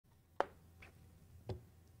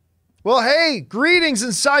Well, hey, greetings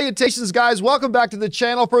and salutations, guys. Welcome back to the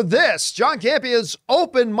channel for this, John Campea's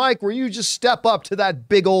open mic, where you just step up to that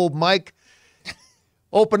big old mic,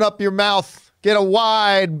 open up your mouth, get a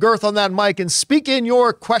wide girth on that mic, and speak in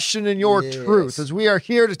your question and your truth, as we are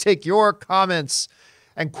here to take your comments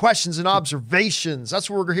and questions and observations. That's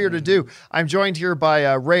what we're here to do. I'm joined here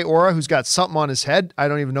by Ray Ora, who's got something on his head. I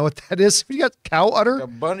don't even know what that is. You got cow udder? A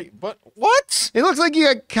bunny, but what? It looks like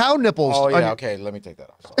you got cow nipples. Oh, yeah, okay, let me take that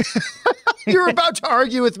off. You were about to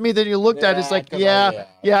argue with me, then you looked at it, it's like,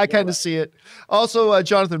 I kind of see it. Also,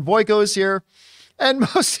 Jonathan Boyko is here. And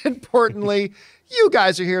most importantly, you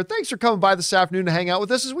guys are here. Thanks for coming by this afternoon to hang out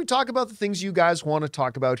with us as we talk about the things you guys want to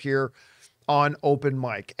talk about here on open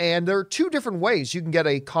mic. And there are two different ways you can get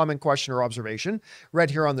a comment, question, or observation read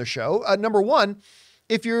here on the show. Number one,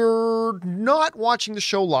 if you're not watching the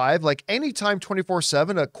show live, like anytime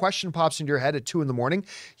 24/7, a question pops into your head at 2 in the morning,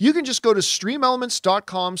 you can just go to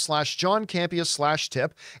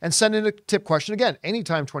streamelements.com/JohnCampea/tip and send in a tip question again,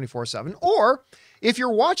 anytime 24/7. Or if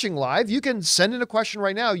you're watching live, you can send in a question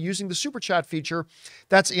right now using the super chat feature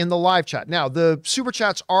that's in the live chat. Now, the super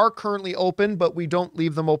chats are currently open, but we don't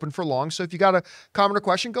leave them open for long. So if you got a comment or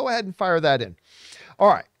question, go ahead and fire that in. All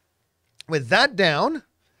right. With that down,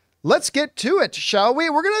 let's get to it, shall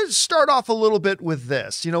we? We're going to start off a little bit with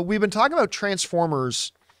this. You know, we've been talking about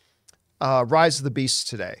Transformers Rise of the Beasts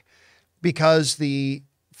today because the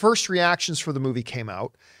first reactions for the movie came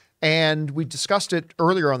out. And we discussed it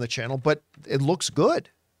earlier on the channel, but it looks good.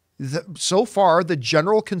 So far, the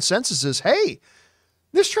general consensus is, hey,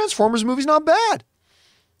 this Transformers movie's not bad.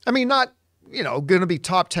 I mean, not, going to be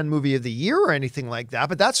top 10 movie of the year or anything like that,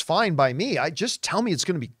 but that's fine by me. Just tell me it's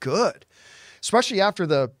going to be good, especially after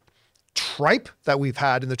the tripe that we've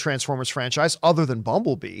had in the Transformers franchise, other than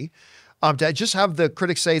Bumblebee. To just have the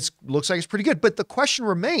critics say it looks like it's pretty good. But the question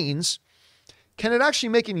remains, can it actually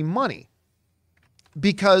make any money?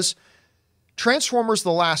 Because Transformers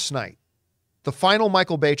The Last Night, the final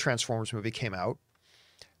Michael Bay Transformers movie, came out,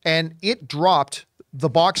 and it dropped the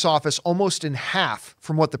box office almost in half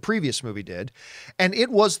from what the previous movie did. And it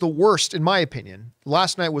was the worst, in my opinion.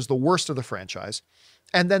 Last Night was the worst of the franchise.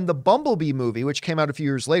 And then the Bumblebee movie, which came out a few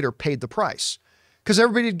years later, paid the price because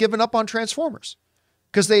everybody had given up on Transformers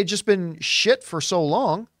because they had just been shit for so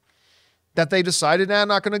long that they decided, nah, I'm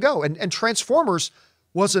not going to go. And Transformers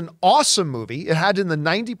was an awesome movie. It had in the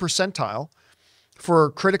 90 percentile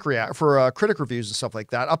for critic reviews and stuff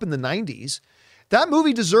like that, up in the 90s. That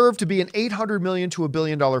movie deserved to be an $800 million to $1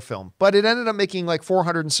 billion film, but it ended up making like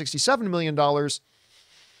 $467 million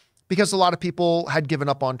because a lot of people had given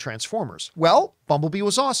up on Transformers. Well, Bumblebee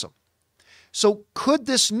was awesome. So could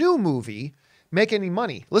this new movie make any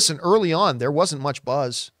money? Listen, early on, there wasn't much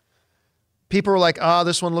buzz. People were like,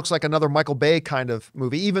 this one looks like another Michael Bay kind of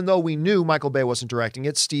movie, even though we knew Michael Bay wasn't directing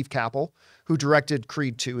it. Steve Cappell, who directed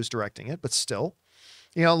Creed 2, is directing it, but still,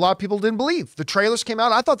 a lot of people didn't believe. The trailers came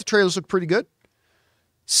out. I thought the trailers looked pretty good.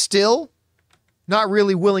 Still, not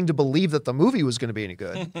really willing to believe that the movie was going to be any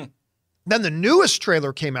good. Then the newest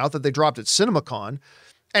trailer came out that they dropped at CinemaCon,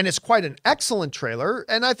 and it's quite an excellent trailer.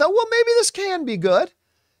 And I thought, well, maybe this can be good.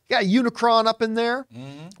 Got Unicron up in there.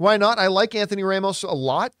 Why not? I like Anthony Ramos a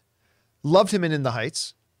lot. Loved him in The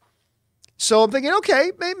Heights. So I'm thinking,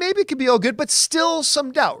 okay, maybe it could be all good, but still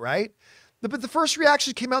some doubt, right? But the first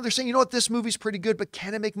reaction came out, they're saying, you know what, this movie's pretty good, but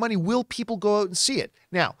can it make money? Will people go out and see it?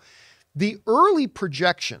 Now, the early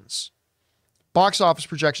projections, box office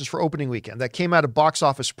projections for opening weekend that came out of Box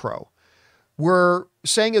Office Pro were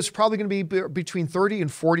saying it's probably going to be between $30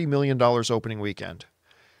 and $40 million opening weekend,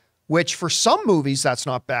 which for some movies, that's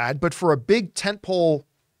not bad, but for a big tentpole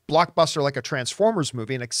blockbuster like a Transformers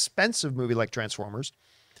movie, an expensive movie like Transformers,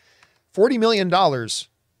 $40 million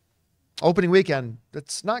opening weekend,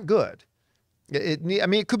 that's not good.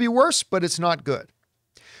 It could be worse, but it's not good.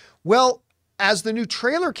 Well, as the new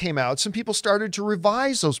trailer came out, some people started to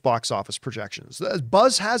revise those box office projections. The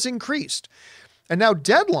buzz has increased. And now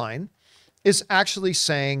Deadline is actually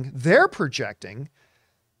saying they're projecting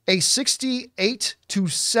a $68 to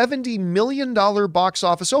 $70 million box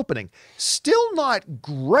office opening. Still not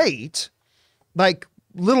great, like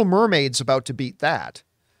Little Mermaid's about to beat that,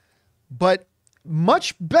 but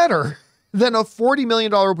much better than a $40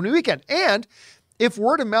 million opening weekend. And if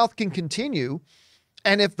word of mouth can continue,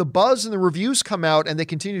 and if the buzz and the reviews come out and they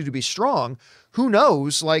continue to be strong, who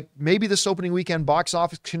knows, like maybe this opening weekend box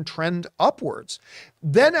office can trend upwards.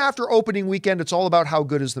 Then after opening weekend, it's all about how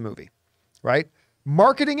good is the movie, right?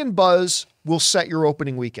 Marketing and buzz will set your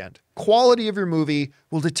opening weekend. Quality of your movie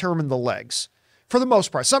will determine the legs. For the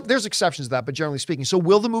most part. There's exceptions to that, but generally speaking. So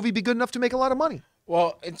will the movie be good enough to make a lot of money?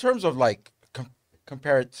 Well, in terms of like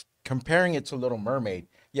comparing it to Little Mermaid,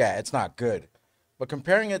 yeah, it's not good. But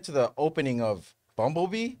comparing it to the opening of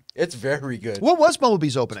Bumblebee, it's very good. What was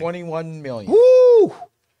Bumblebee's opening? 21 million. Woo!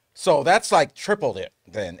 So that's like tripled it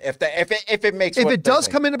then. If it makes If what it does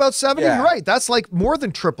they're come in about 70, Yeah. you're right. That's like more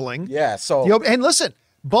than tripling. Yeah, so And listen,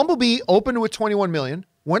 Bumblebee opened with 21 million,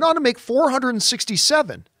 went on to make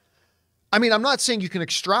 467. I mean, I'm not saying you can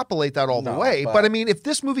extrapolate that all the way, but I mean, if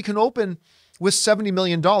this movie can open with $70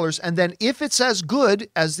 million, and then if it's as good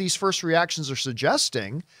as these first reactions are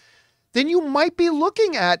suggesting, then you might be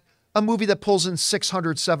looking at a movie that pulls in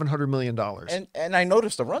 $600-700 million. and I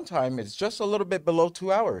noticed the runtime is just a little bit below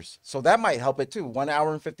 2 hours. So that might help it too. 1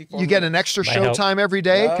 hour and 54 You get minutes. an extra Might help. showtime every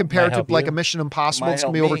day Yeah, compared might to help like you. a Mission Impossible. Might It's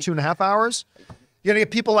going to be help over me. 2.5 hours. You're going to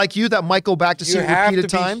get people like you that might go back to see it have repeated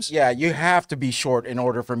to be, times. Yeah, you have to be short in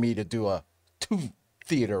order for me to do a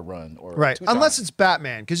 2-theater run. Or Right. two Unless times. it's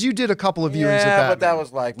Batman, because you did a couple of viewings of Yeah, Batman. but that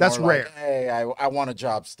was like That's more rare. Like, hey, I want a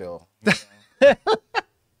job still.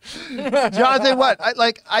 Jonathan,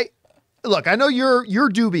 look, I know you're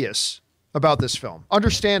dubious about this film,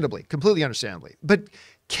 understandably, completely understandably. But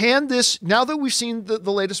can this, now that we've seen the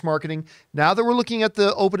latest marketing, now that we're looking at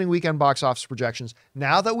the opening weekend box office projections,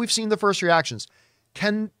 now that we've seen the first reactions,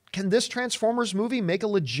 can this Transformers movie make a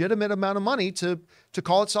legitimate amount of money to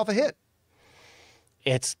call itself a hit?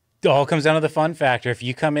 It all comes down to the fun factor. If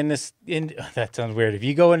you come in that sounds weird. If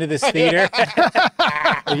you go into this theater,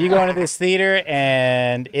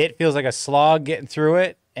 and it feels like a slog getting through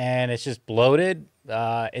it, and it's just bloated,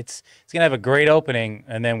 it's gonna have a great opening,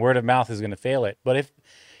 and then word of mouth is gonna fail it. But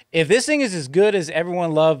if this thing is as good as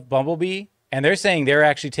everyone loved Bumblebee, and they're saying they're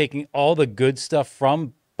actually taking all the good stuff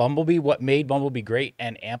from Bumblebee, what made Bumblebee great,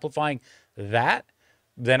 and amplifying that,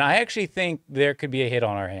 then I actually think there could be a hit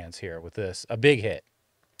on our hands here with this, a big hit.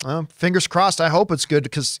 Fingers crossed. I hope it's good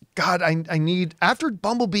because, God, I need, after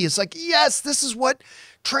Bumblebee, it's like, yes, this is what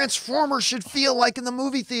Transformers should feel like in the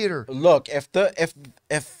movie theater. Look,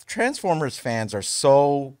 if Transformers fans are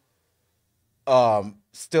so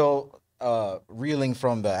still reeling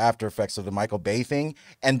from the after effects of the Michael Bay thing,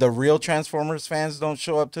 and the real Transformers fans don't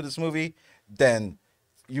show up to this movie, then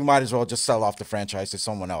you might as well just sell off the franchise to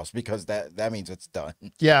someone else, because that means it's done.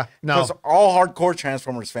 Yeah, no. Because all hardcore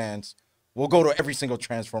Transformers fans will go to every single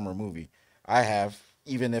Transformer movie. I have,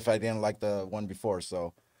 even if I didn't like the one before.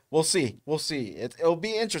 So we'll see. We'll see. It'll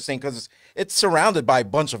be interesting because it's surrounded by a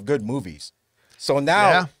bunch of good movies. So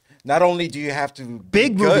now, not only do you have to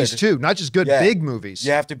Big be movies good, too, not just good, big movies.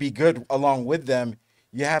 you have to be good along with them.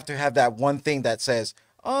 You have to have that one thing that says,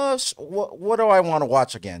 what do I want to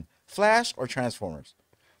watch again? Flash or Transformers?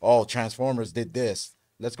 Oh, Transformers did this.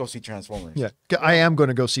 Let's go see Transformers. Yeah, I am going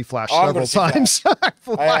to go see Flash I'm several gonna see times.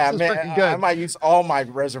 Flash is freaking good. I might use all my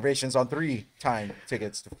reservations on 3-time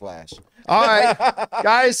tickets to Flash. All right,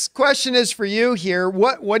 guys, question is for you here.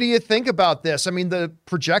 What do you think about this? I mean, the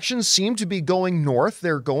projections seem to be going north.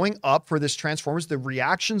 They're going up for this Transformers. The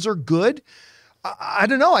reactions are good. I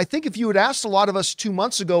don't know. I think if you had asked a lot of us 2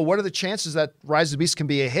 months ago, what are the chances that Rise of the Beast can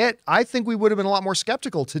be a hit? I think we would have been a lot more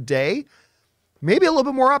skeptical. Today, maybe a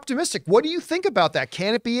little bit more optimistic. What do you think about that?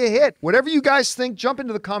 Can it be a hit? Whatever you guys think, jump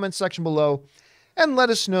into the comments section below and let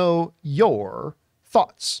us know your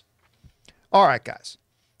thoughts. All right, guys.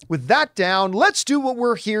 With that down, let's do what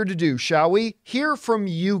we're here to do, shall we? Hear from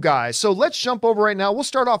you guys. So let's jump over right now. We'll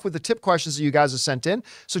start off with the tip questions that you guys have sent in.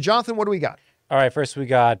 So Jonathan, what do we got? All right, first we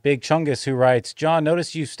got Big Chungus, who writes, John,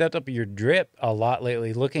 noticed you stepped up your drip a lot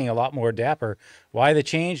lately, looking a lot more dapper. Why the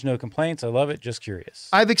change? No complaints. I love it. Just curious.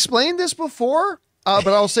 I've explained this before, but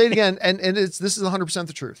I'll say it again, and this is 100%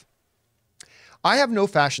 the truth. I have no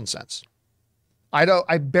fashion sense.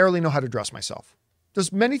 I barely know how to dress myself.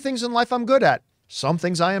 There's many things in life I'm good at. Some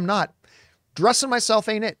things I am not. Dressing myself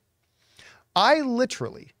ain't it. I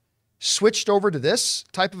literally switched over to this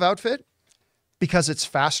type of outfit because it's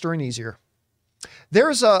faster and easier.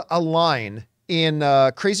 There's a line in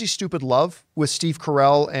Crazy Stupid Love with Steve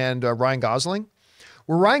Carell and Ryan Gosling,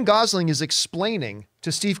 where Ryan Gosling is explaining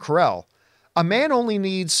to Steve Carell, a man only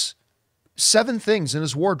needs 7 things in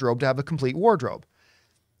his wardrobe to have a complete wardrobe.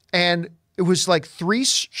 And it was like 3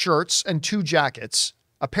 shirts and 2 jackets,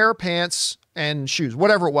 a pair of pants and shoes,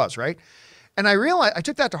 whatever it was, right? And I realized, I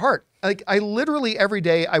took that to heart. Like, I literally every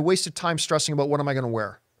day, I wasted time stressing about what am I going to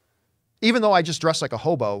wear? Even though I just dress like a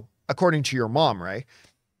hobo, according to your mom, right?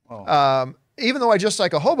 Oh. Even though I just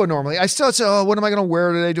like a hobo normally, I still say, oh, what am I going to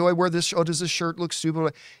wear today? Do I wear this? Oh, does this shirt look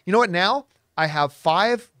stupid? You know what? Now I have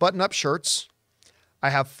 5 button-up shirts. I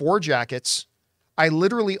have 4 jackets. I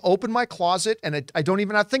literally open my closet and I don't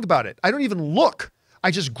even have to think about it. I don't even look.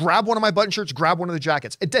 I just grab one of my button shirts, grab one of the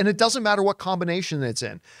jackets. And it doesn't matter what combination it's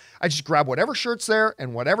in. I just grab whatever shirt's there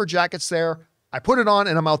and whatever jacket's there. I put it on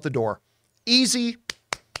and I'm out the door. Easy,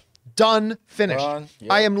 Done, finished. Done,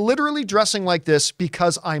 yep. I am literally dressing like this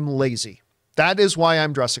because I'm lazy. That is why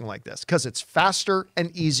I'm dressing like this, because it's faster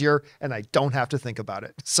and easier and I don't have to think about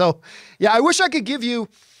it. So yeah, I wish I could give you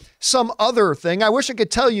some other thing. I wish I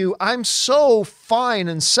could tell you I'm so fine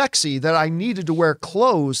and sexy that I needed to wear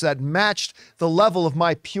clothes that matched the level of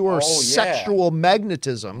my pure sexual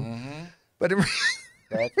magnetism. But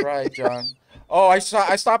that's right, John. Oh, I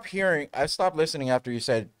stopped listening after you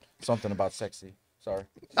said something about sexy. Sorry.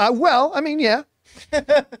 Well, I mean, yeah.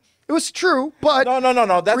 It was true, but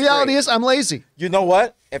no. That's reality great. is I'm lazy. You know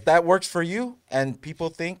what? If that works for you and people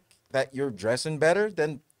think that you're dressing better,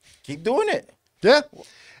 then keep doing it. Yeah.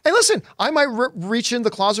 Hey, listen, I might reach in the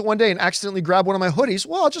closet one day and accidentally grab one of my hoodies.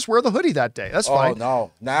 Well, I'll just wear the hoodie that day. That's fine. Oh,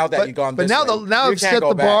 no. Now that you've gone but this now way, now you I've can't set go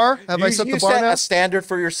the back. bar. Have I set the bar set now? a standard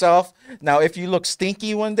for yourself. Now, if you look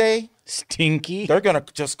stinky one day, Stinky. they're going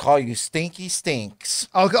to just call you Stinky Stinks.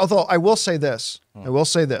 Although I will say this.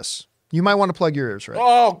 You might want to plug your ears, right?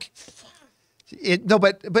 Oh,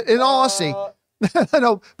 But in all honesty,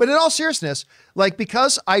 no, but in all seriousness, like,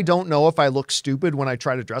 because I don't know if I look stupid when I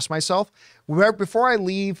try to dress myself, before I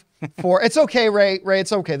leave it's okay, Ray,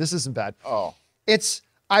 it's okay. This isn't bad. Oh.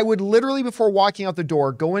 I would literally, before walking out the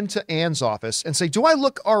door, go into Anne's office and say, do I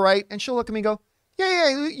look all right? And she'll look at me and go, yeah,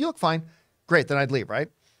 you look fine. Great. Then I'd leave, right?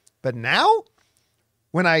 But now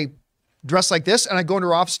when I dress like this and I go into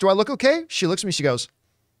her office, do I look okay? She looks at me, she goes,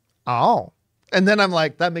 oh. And then I'm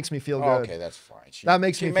like, that makes me feel good. Okay, that's fine. That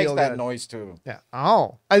makes me feel good. She makes that noise too. Yeah.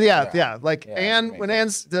 Oh. Yeah. Like Yeah, Anne, when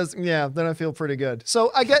Anne's does, then I feel pretty good.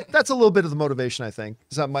 So I get, that's a little bit of the motivation, I think.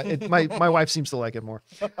 So my wife seems to like it more.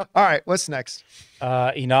 All right, what's next?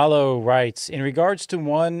 Inalo writes, in regards to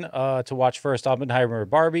one to watch first, Oppenheimer or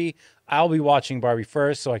Barbie, I'll be watching Barbie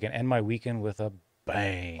first so I can end my weekend with a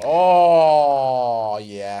bang. Oh,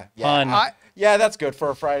 yeah. Fun. Yeah, that's good for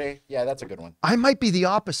a Friday. Yeah, that's a good one. I might be the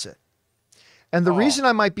opposite. And the reason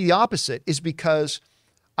I might be the opposite is because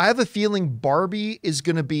I have a feeling Barbie is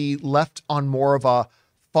going to be left on more of a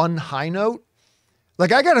fun high note.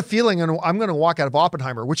 Like, I got a feeling I'm going to walk out of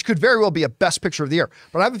Oppenheimer, which could very well be a best picture of the year,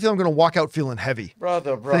 but I have a feeling I'm going to walk out feeling heavy.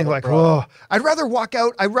 Brother. Whoa. I'd rather walk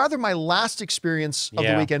out. I'd rather my last experience of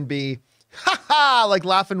the weekend be, like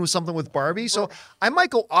laughing with something with Barbie. So I might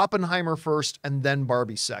go Oppenheimer first and then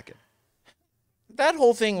Barbie second. That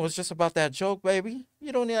whole thing was just about that joke, baby.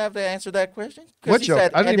 You don't even have to answer that question. What joke?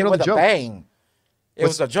 Said, I didn't even know the joke. Bang. It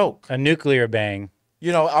was a joke. A nuclear bang.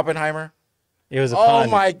 You know, Oppenheimer? It was a pun.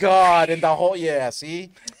 Oh, my God. And the whole,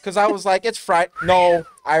 see? Because I was like, it's Friday. No,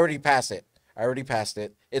 I already passed it.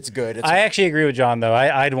 It's good. I actually agree with John, though.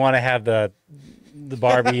 I'd want to have the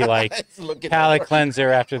Barbie, like, palate cleanser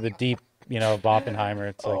after the deep, of Oppenheimer.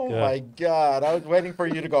 It's like, oh, my God. I was waiting for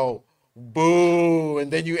you to go, boo,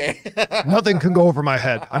 and then you... Nothing can go over my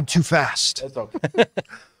head. I'm too fast. That's okay.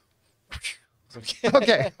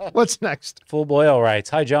 Okay, what's next? Full Boyle writes,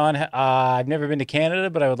 hi, John. I've never been to Canada,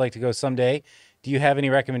 but I would like to go someday. Do you have any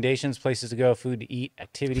recommendations, places to go, food to eat,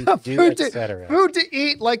 activities to do, etc.? Food to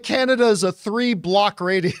eat, like Canada is a 3-block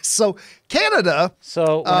radius. So Canada...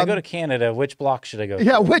 So when I go to Canada, which block should I go to?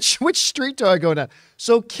 Yeah, which street do I go down?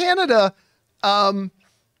 So Canada...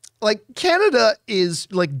 Canada is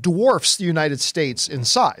like dwarfs the United States in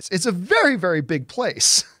size. It's a very, very big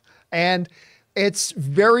place and it's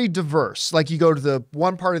very diverse. Like, you go to the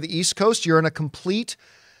one part of the East Coast, you're in a complete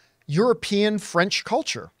European French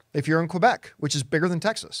culture. If you're in Quebec, which is bigger than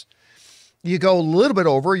Texas, you go a little bit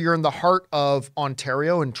over, you're in the heart of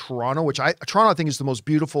Ontario and Toronto, Toronto I think is the most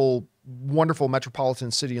beautiful, wonderful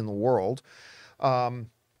metropolitan city in the world.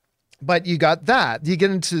 But you got that. You get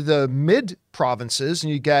into the mid provinces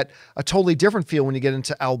and you get a totally different feel when you get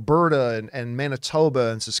into Alberta and Manitoba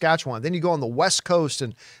and Saskatchewan. Then you go on the West Coast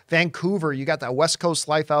and Vancouver. You got that West Coast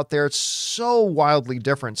life out there. It's so wildly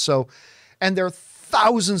different. So, and they're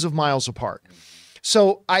thousands of miles apart.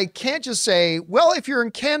 So I can't just say, well, if you're in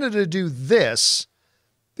Canada, do this,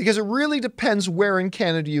 because it really depends where in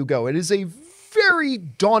Canada you go. It is a very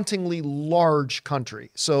dauntingly large country.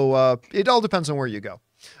 So it all depends on where you go.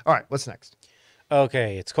 All right, what's next?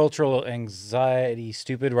 Okay, it's Cultural Anxiety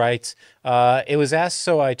Stupid writes, it was asked,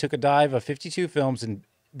 so I took a dive of 52 films in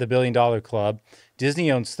the $1 Billion Club.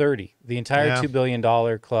 Disney owns 30. The entire $2 billion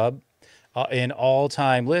club. In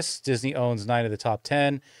all-time lists, Disney owns 9 of the top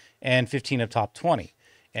 10 and 15 of top 20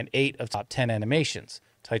 and 8 of top 10 animations.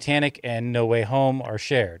 Titanic and No Way Home are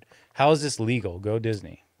shared. How is this legal? Go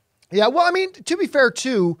Disney. Yeah, well, I mean, to be fair,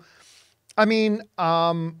 too, I mean,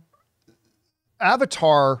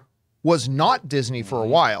 Avatar was not Disney for a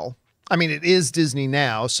while. I mean, it is Disney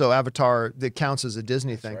now, so Avatar, that counts as a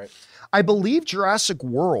Disney thing. Right. I believe Jurassic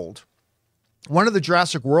World, one of the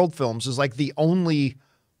Jurassic World films is like the only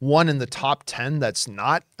one in the top 10 that's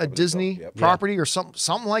not a Disney Yep. property or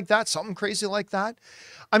something like that, something crazy like that.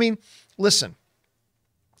 I mean, listen,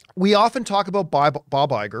 we often talk about Bob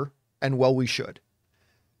Iger, and well, we should.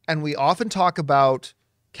 And we often talk about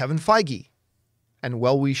Kevin Feige, and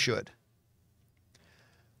well, we should.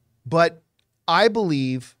 But I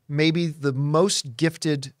believe maybe the most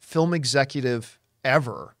gifted film executive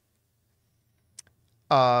ever,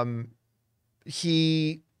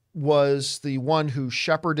 he was the one who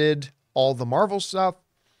shepherded all the Marvel stuff,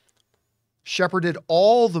 shepherded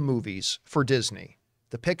all the movies for Disney,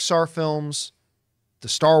 the Pixar films, the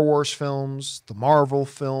Star Wars films, the Marvel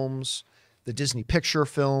films, the Disney Picture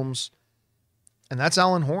films, and that's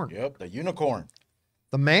Alan Horn. Yep, the unicorn.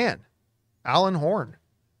 The man, Alan Horn.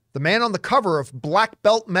 The man on the cover of Black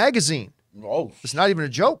Belt magazine. Oh, It's not even a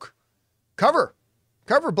joke. Cover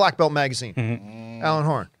Black Belt magazine. Alan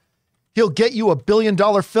Horn. He'll get you $1 billion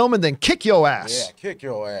film and then kick your ass. yeah, kick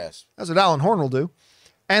your ass. That's what Alan Horn will do.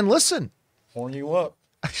 And listen, Horn you up.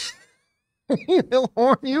 he'll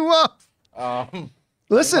horn you up.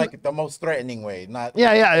 Listen. Like the most threatening way, not.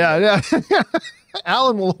 Yeah.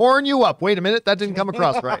 Alan will horn you up. Wait a minute. That didn't come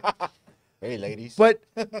across right. Hey, ladies. But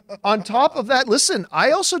on top of that, listen,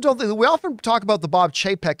 I also don't think we often talk about the Bob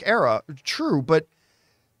Chapek era. True. But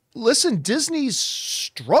listen, Disney's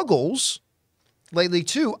struggles lately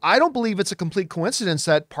too. I don't believe it's a complete coincidence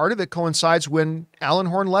that part of it coincides when Alan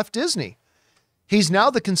Horn left Disney. He's now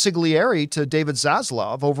the consigliere to David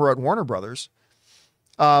Zaslav over at Warner Brothers.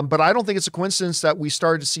 But I don't think it's a coincidence that we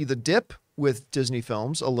started to see the dip with Disney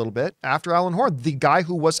films a little bit after Alan Horn, the guy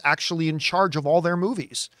who was actually in charge of all their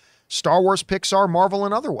movies. Star Wars, Pixar, Marvel,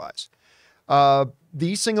 and otherwise.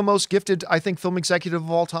 The single most gifted, I think, film executive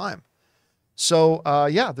of all time. So,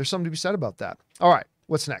 yeah, there's something to be said about that. All right,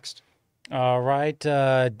 what's next? All right.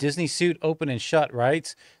 Disney suit open and shut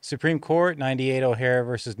writes, Supreme Court, 98 O'Hare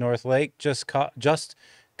versus North Lake. Just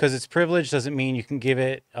because it's privilege doesn't mean you can give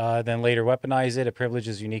it, then later weaponize it. A privilege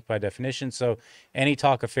is unique by definition, so any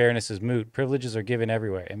talk of fairness is moot. Privileges are given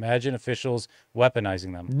everywhere. Imagine officials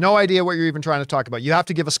weaponizing them. No idea what you're even trying to talk about. You have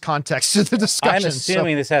to give us context to the discussion. I'm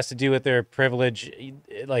assuming this has to do with their privilege,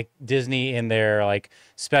 like Disney in their like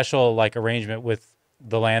special like arrangement with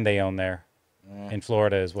the land they own there in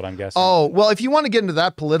Florida is what I'm guessing. Oh, well, if you want to get into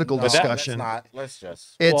that political discussion, Let's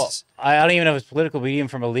just. it's I don't even know if it's political, but even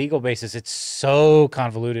from a legal basis, it's so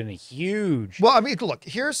convoluted and huge. well, I mean, look,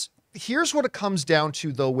 here's what it comes down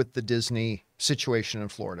to though with the Disney situation in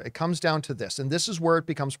Florida. It comes down to this, and this is where it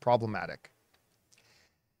becomes problematic.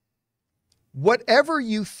 Whatever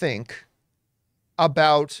you think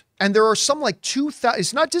about, and there are some like 2,000,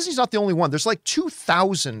 it's not, Disney's not the only one. There's like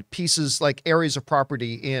 2,000 pieces, like areas of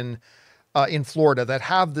property in Florida that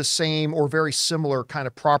have the same or very similar kind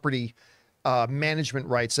of property management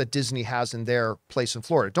rights that Disney has in their place in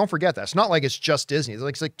Florida. Don't forget that. It's not like it's just Disney.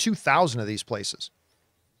 It's like 2,000 of these places.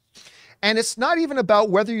 And it's not even about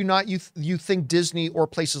whether or not you think Disney or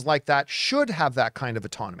places like that should have that kind of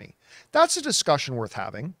autonomy. That's a discussion worth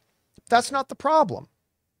having. That's not the problem.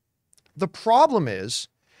 The problem is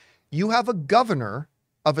you have a governor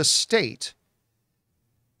of a state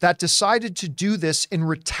that decided to do this in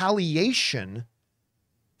retaliation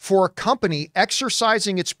for a company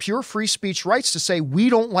exercising its pure free speech rights to say, we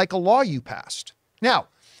don't like a law you passed. Now,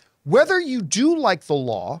 whether you do like the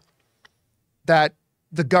law that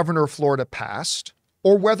the governor of Florida passed,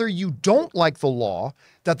 or whether you don't like the law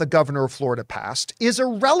that the governor of Florida passed is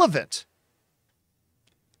irrelevant.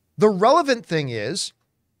 The relevant thing is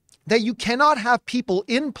that you cannot have people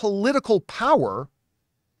in political power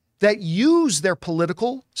that use their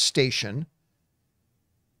political station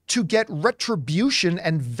to get retribution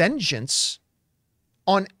and vengeance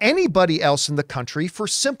on anybody else in the country for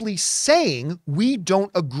simply saying, we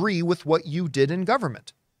don't agree with what you did in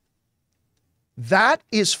government. That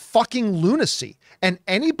is fucking lunacy. And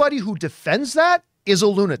anybody who defends that is a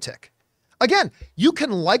lunatic. Again, you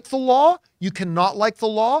can like the law, you cannot like the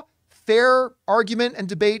law. Fair argument and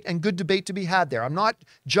debate and good debate to be had there. I'm not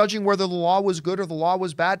judging whether the law was good or the law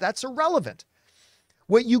was bad. That's irrelevant.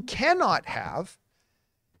 What you cannot have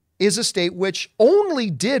is a state which only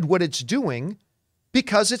did what it's doing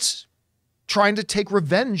because it's trying to take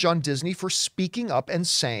revenge on Disney for speaking up and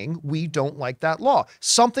saying, we don't like that law.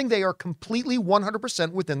 Something they are completely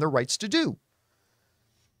 100% within their rights to do.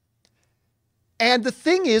 And the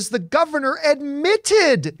thing is, the governor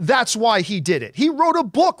admitted that's why he did it. He wrote a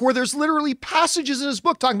book where there's literally passages in his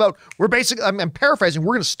book talking about, I'm paraphrasing,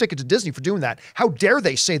 we're going to stick it to Disney for doing that. How dare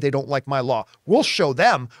they say they don't like my law? We'll show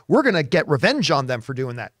them. We're going to get revenge on them for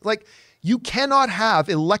doing that. Like, you cannot have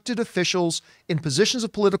elected officials in positions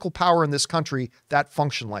of political power in this country that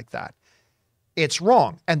function like that. It's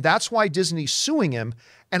wrong. And that's why Disney's suing him.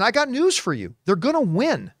 And I got news for you. They're going to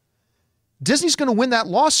win. Disney's going to win that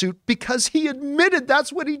lawsuit because he admitted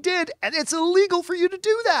that's what he did. And it's illegal for you to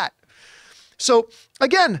do that. So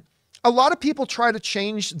again, a lot of people try to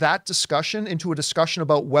change that discussion into a discussion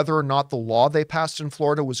about whether or not the law they passed in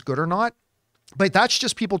Florida was good or not. But that's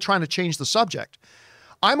just people trying to change the subject.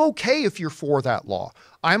 I'm okay if you're for that law.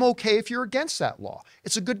 I'm okay if you're against that law.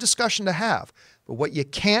 It's a good discussion to have. But what you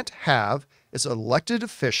can't have is an elected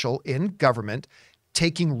official in government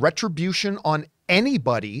taking retribution on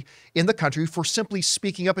anybody in the country for simply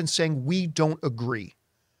speaking up and saying, we don't agree.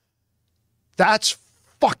 That's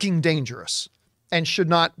fucking dangerous and should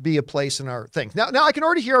not be a place in our thing. Now I can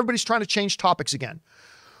already hear everybody's trying to change topics again.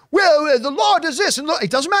 Well, the law does this, and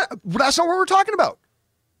it doesn't matter. That's not what we're talking about.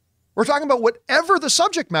 We're talking about whatever the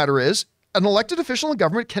subject matter is. An elected official in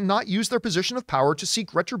government cannot use their position of power to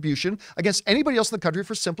seek retribution against anybody else in the country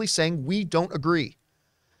for simply saying we don't agree.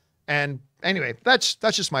 And anyway, that's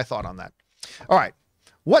just my thought on that. All right,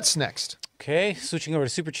 what's next? Okay, switching over to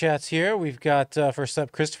Super Chats here. We've got, first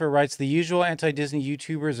up, Christopher writes, the usual anti-Disney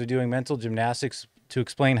YouTubers are doing mental gymnastics to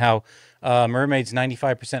explain how Mermaid's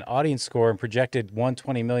 95% audience score and projected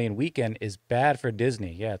 120 million weekend is bad for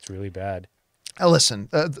Disney. Yeah, it's really bad. Listen,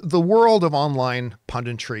 the world of online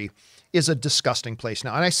punditry is a disgusting place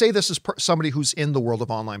now. And I say this as somebody who's in the world of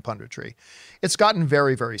online punditry. It's gotten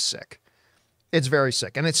very, very sick. It's very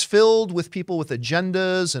sick. And it's filled with people with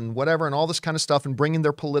agendas and whatever and all this kind of stuff and bringing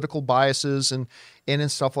their political biases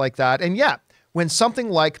and stuff like that. And yeah, when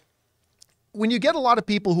you get a lot of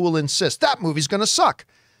people who will insist that movie's going to suck,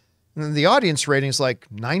 and the audience rating is like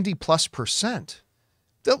 90+%,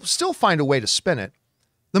 they'll still find a way to spin it.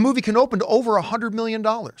 The movie can open to over $100 million.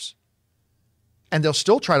 And they'll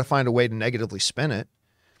still try to find a way to negatively spin it.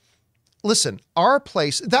 Listen, our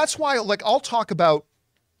place, that's why, like, I'll talk about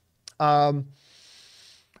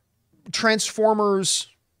Transformers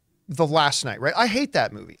The Last Night, right? I hate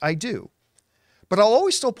that movie. I do. But I'll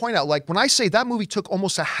always still point out, like, when I say that movie took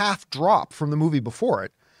almost a half drop from the movie before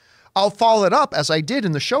it, I'll follow it up, as I did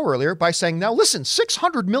in the show earlier, by saying, now listen,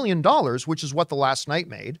 $600 million, which is what The Last Night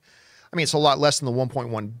made. I mean, it's a lot less than the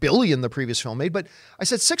 $1.1 billion the previous film made, but I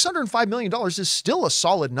said $605 million is still a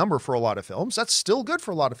solid number for a lot of films. That's still good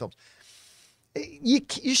for a lot of films.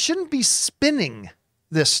 You shouldn't be spinning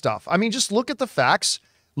this stuff. I mean, just look at the facts,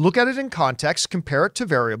 look at it in context, compare it to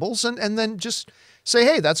variables, and then just say,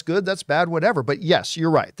 hey, that's good, that's bad, whatever. But yes,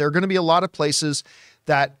 you're right. There are going to be a lot of places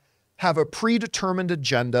that have a predetermined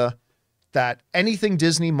agenda that anything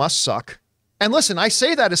Disney must suck. And listen, I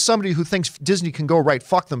say that as somebody who thinks Disney can go right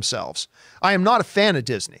fuck themselves. I am not a fan of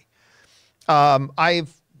Disney. I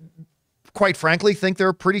quite frankly think they're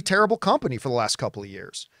a pretty terrible company for the last couple of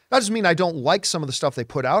years. That doesn't mean I don't like some of the stuff they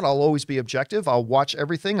put out. I'll always be objective. I'll watch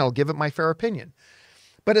everything. I'll give it my fair opinion.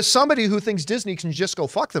 But as somebody who thinks Disney can just go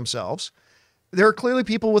fuck themselves, there are clearly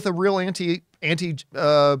people with a real anti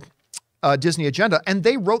Disney agenda, and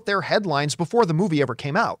they wrote their headlines before the movie ever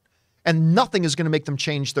came out. And nothing is going to make them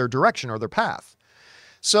change their direction or their path.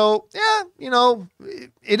 So, yeah, you know,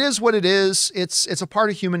 it is what it is. It's a part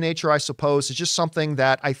of human nature, I suppose. It's just something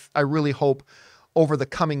that I really hope over the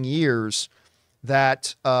coming years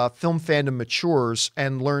that film fandom matures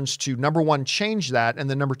and learns to, number one, change that, and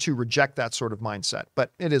then number two, reject that sort of mindset.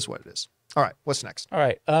 But it is what it is. All right, what's next? All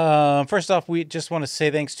right. First off, we just want to say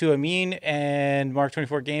thanks to Amin and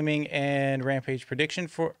Mark24 Gaming and Rampage Prediction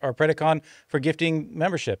or Predicon for gifting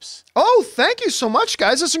memberships. Oh, thank you so much,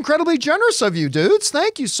 guys. That's incredibly generous of you, dudes.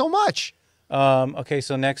 Thank you so much. Okay,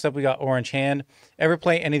 so next up we got Orange Hand. Ever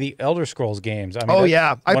play any of the Elder Scrolls games? I mean, oh,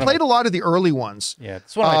 yeah. I played a lot of the early ones. Yeah,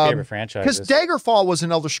 it's one of my favorite franchises. Because Daggerfall was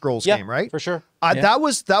an Elder Scrolls game, right? For sure. That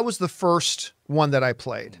was the first one that I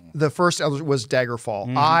played. The first was Daggerfall.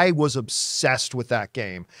 Mm-hmm. I was obsessed with that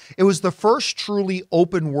game. It was the first truly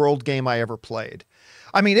open world game I ever played.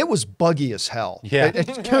 I mean, it was buggy as hell. Yeah.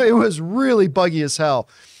 It was really buggy as hell.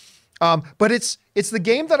 But it's the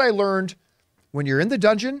game that I learned when you're in the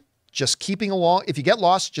dungeon, just keeping along. If you get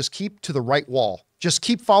lost, just keep to the right wall. Just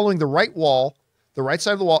keep following the right wall, the right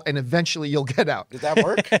side of the wall, and eventually you'll get out. Did that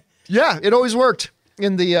work? Yeah, it always worked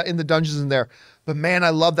in the dungeons in there. But man,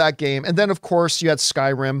 I love that game. And then of course you had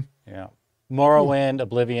Skyrim. Yeah, Morrowind,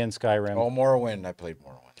 Oblivion, Skyrim. Oh, Morrowind. I played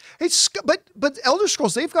Morrowind. Hey, but Elder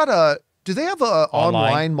Scrolls, they've got do they have a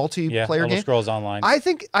online multiplayer game? Elder Scrolls Online. I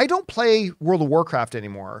think I don't play World of Warcraft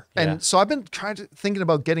anymore, and so I've been thinking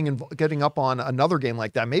about getting up on another game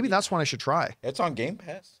like that. Maybe that's one I should try. It's on Game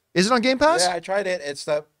Pass. Is it on Game Pass? Yeah, I tried it. It's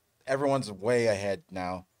that everyone's way ahead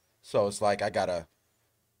now, so it's like I gotta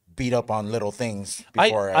beat up on little things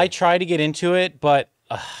before I try to get into it, but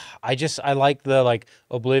I like the like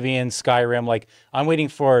Oblivion, Skyrim. Like I'm waiting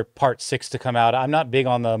for part 6 to come out. I'm not big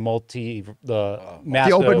on the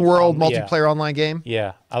the open world multiplayer online game.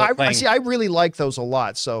 Yeah, I really like those a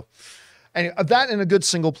lot. So, and that and a good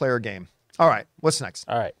single player game. All right, what's next?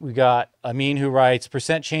 All right, we got Amin who writes,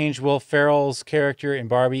 percent change Will Ferrell's character in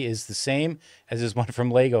Barbie is the same as his one from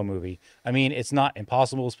Lego Movie. I mean, it's not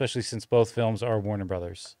impossible, especially since both films are Warner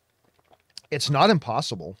Brothers. It's not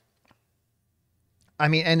impossible. I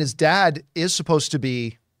mean, and his dad is supposed to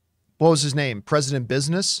be, what was his name? President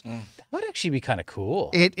Business? That would actually be kind of cool.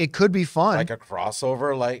 It could be fun. Like a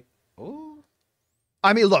crossover, like, ooh.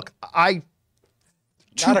 I mean, look,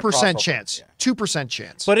 2% chance. Yeah. 2%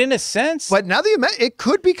 chance. But in a sense, But now that you met, it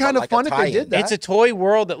could be kind of fun if they did that. it's a toy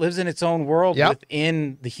world that lives in its own world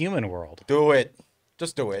within the human world. Do it.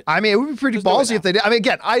 Just do it. I mean, it would be pretty ballsy if they did. I mean,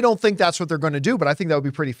 again, I don't think that's what they're going to do, but I think that would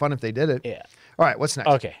be pretty fun if they did it. Yeah. All right, what's next?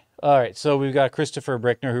 Okay. All right. So we've got Christopher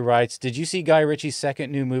Brickner who writes, did you see Guy Ritchie's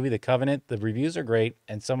second new movie, The Covenant? The reviews are great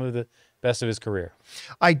and some of the best of his career.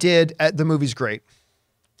 I did. The movie's great.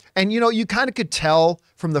 And, you know, you kind of could tell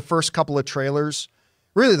from the first couple of trailers,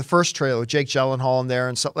 really the first trailer with Jake Gyllenhaal in there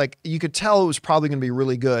and stuff, like you could tell it was probably going to be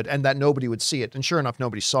really good and that nobody would see it. And sure enough,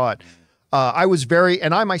 nobody saw it. I was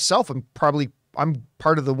and I myself am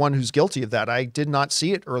part of the one who's guilty of that. I did not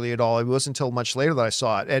see it early at all. It wasn't until much later that I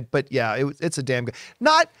saw it. But yeah, it's a damn good,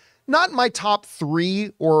 not my top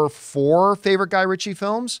 3 or 4 favorite Guy Ritchie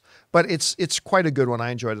films, but it's quite a good one.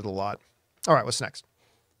 I enjoyed it a lot. All right, what's next?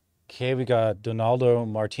 Okay, we got Donaldo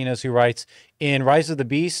Martinez who writes, in Rise of the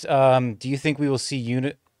Beast, do you think we will see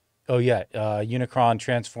Unicron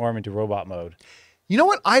transform into robot mode? You know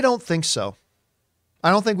what? I don't think so. I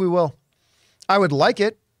don't think we will. I would like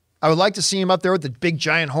it. I would like to see him up there with the big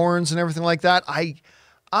giant horns and everything like that.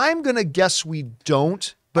 I'm going to guess we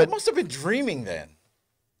don't, but I must have been dreaming then.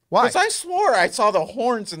 Why? Because I swore I saw the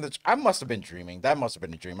horns in the. I must have been dreaming. That must have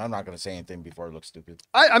been a dream. I'm not going to say anything before it looks stupid.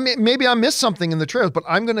 I mean, maybe I missed something in the trailers, but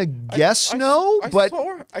I'm going to guess no. But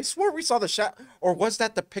I swore we saw the shot. Or was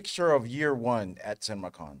that the picture of year 1 at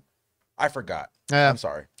CinemaCon? I forgot. I'm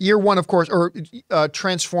sorry. Year 1, of course, or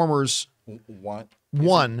Transformers 1.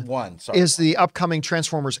 Sorry. Is the upcoming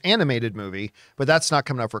Transformers animated movie, but that's not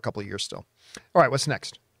coming out for a couple of years still. All right, what's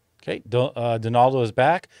next? Okay, Donaldo is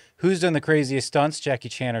back. Who's done the craziest stunts, Jackie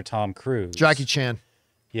Chan or Tom Cruise? Jackie Chan.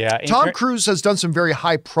 Yeah. Tom Cruise has done some very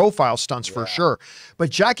high-profile stunts for sure,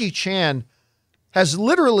 but Jackie Chan has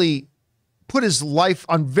literally put his life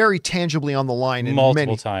on very tangibly on the line in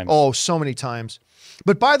multiple times. Oh, so many times.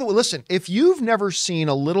 But by the way, listen, if you've never seen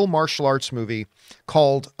a little martial arts movie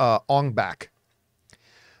called Ong Bak,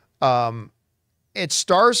 it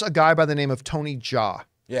stars a guy by the name of Tony Jaa.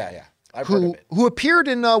 Yeah. I've heard of it. Who appeared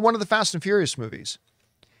in one of the Fast and Furious movies.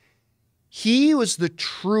 He was the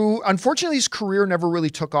true, unfortunately, his career never really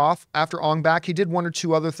took off after Ong Bak. He did 1 or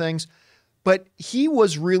 2 other things, but he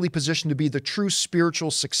was really positioned to be the true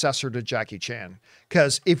spiritual successor to Jackie Chan.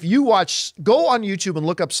 Because if you go on YouTube and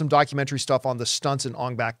look up some documentary stuff on the stunts in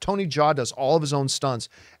Ong Bak, Tony Jaa does all of his own stunts,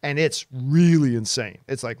 and it's really insane.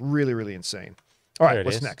 It's like really, really insane. All right,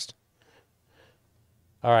 what's next?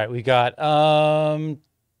 All right, we got Tawhidur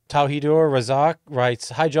Razak writes,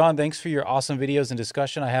 hi, John. Thanks for your awesome videos and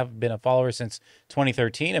discussion. I have been a follower since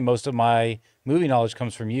 2013, and most of my movie knowledge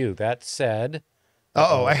comes from you. That said...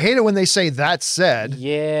 I hate it when they say that said.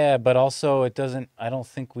 Yeah, but also it doesn't... I don't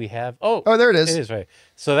think we have... Oh, there it is. It is, right.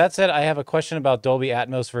 So that said, I have a question about Dolby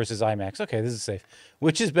Atmos versus IMAX. Okay, this is safe.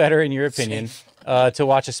 Which is better, in your opinion, to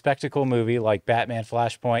watch a spectacle movie like Batman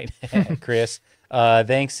Flashpoint, Chris?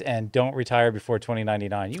 Thanks, and don't retire before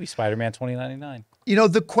 2099. You be Spider-Man 2099. You know,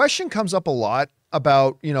 the question comes up a lot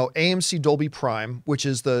about, AMC Dolby Prime, which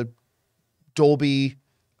is the Dolby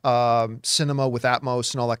cinema with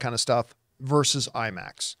Atmos and all that kind of stuff, versus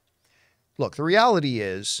IMAX. Look, the reality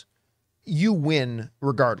is you win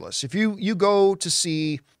regardless. If you go to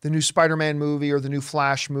see the new Spider-Man movie or the new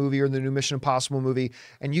Flash movie or the new Mission Impossible movie,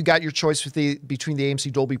 and you got your choice between the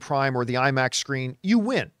AMC Dolby Prime or the IMAX screen, you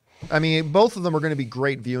win. I mean, both of them are going to be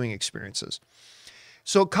great viewing experiences.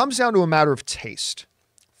 So it comes down to a matter of taste.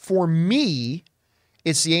 For me,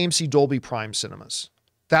 it's the AMC Dolby Prime cinemas.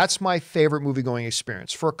 That's my favorite movie-going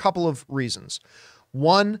experience for a couple of reasons.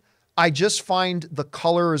 One, I just find the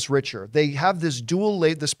color is richer. They have this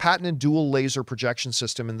patented dual laser projection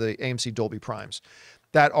system in the AMC Dolby Primes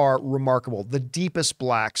that are remarkable. The deepest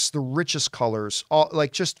blacks, the richest colors,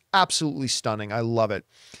 just absolutely stunning. I love it.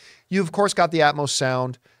 You, of course, got the Atmos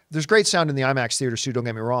sound. There's great sound in the IMAX theaters too, don't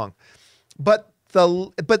get me wrong.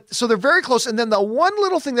 So they're very close. And then the one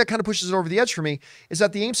little thing that kind of pushes it over the edge for me is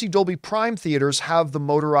that the AMC Dolby Prime theaters have the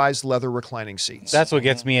motorized leather reclining seats. That's what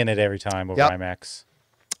gets me in it every time over IMAX.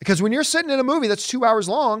 Because when you're sitting in a movie that's 2 hours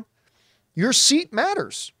long, your seat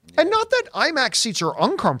matters. And not that IMAX seats are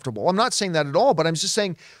uncomfortable. I'm not saying that at all, but I'm just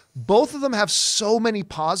saying both of them have so many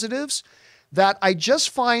positives that I just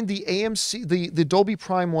find the AMC, the Dolby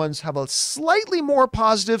Prime ones have a slightly more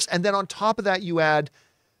positives. And then on top of that, you add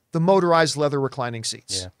the motorized leather reclining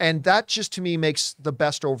seats. Yeah. And that just to me makes the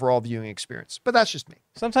best overall viewing experience. But that's just me.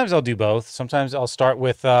 Sometimes I'll do both. Sometimes I'll start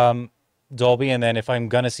with Dolby, and then if I'm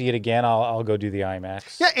going to see it again, I'll go do the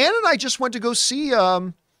IMAX. Yeah, Ann and I just went to go see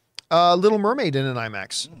Little Mermaid in an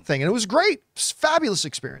IMAX thing, and it was great. It's a fabulous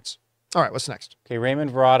experience. All right, what's next? Okay,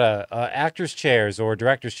 Raymond Verada. Actors' chairs or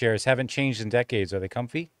directors' chairs haven't changed in decades. Are they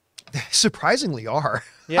comfy? They surprisingly are.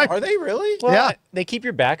 Yeah. Are they really? Well, Yeah. They keep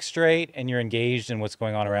your back straight and you're engaged in what's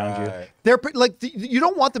going on around you. They're like you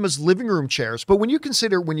don't want them as living room chairs, but when you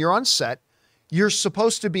consider when you're on set, you're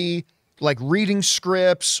supposed to be like reading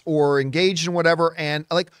scripts or engaged in whatever. And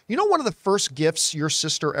like, one of the first gifts your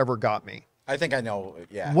sister ever got me I think I know.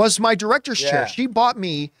 Yeah. was my director's chair. Yeah. She bought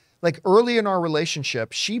me, like early in our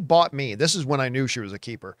relationship, she bought me, this is when I knew she was a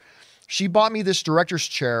keeper. She bought me this director's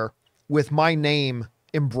chair with my name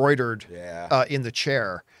embroidered in the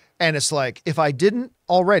chair. And it's like, if I didn't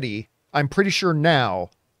already, I'm pretty sure now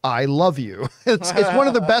I love you. It's one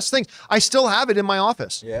of the best things. I still have it in my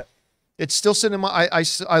office. Yeah. It's still sitting in my,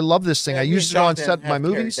 I love this thing. I used it on set of my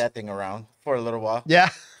movies. That thing around for a little while. Yeah.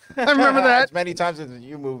 I remember that. As many times as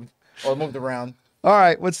you moved or moved around. All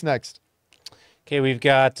right. What's next? Okay, we've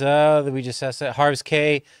got, we just asked that, Harv's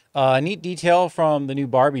K. Neat detail from the new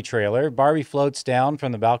Barbie trailer. Barbie floats down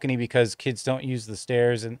from the balcony because kids don't use the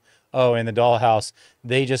stairs in the dollhouse.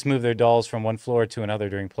 They just move their dolls from one floor to another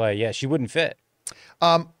during play. Yeah, she wouldn't fit.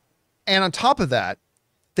 And on top of that,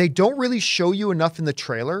 they don't really show you enough in the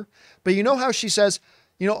trailer, but you know how she says,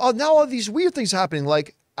 oh, now all these weird things happening.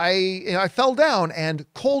 Like I fell down and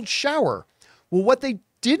cold shower. Well, what they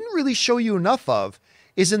didn't really show you enough of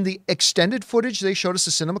is in the extended footage they showed us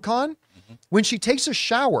at CinemaCon. When she takes a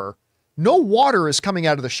shower, no water is coming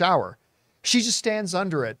out of the shower. She just stands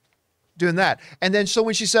under it doing that. And then so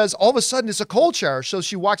when she says, all of a sudden it's a cold shower, so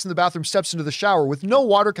she walks in the bathroom, steps into the shower with no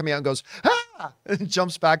water coming out and goes, ah, and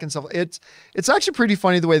jumps back and stuff. It's actually pretty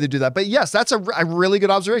funny the way they do that. But yes, that's a really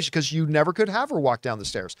good observation because you never could have her walk down the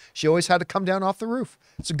stairs. She always had to come down off the roof.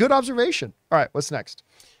 It's a good observation. All right, what's next?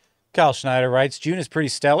 Kyle Schneider writes, June is pretty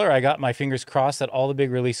stellar. I got my fingers crossed that all the big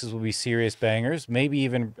releases will be serious bangers. Maybe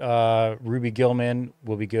even Ruby Gillman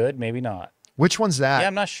will be good. Maybe not. Which one's that? Yeah,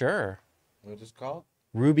 I'm not sure. What is it called?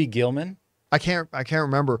 Ruby Gillman? I can't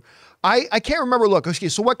remember. I can't remember. Look, okay,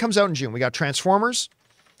 so what comes out in June? We got Transformers.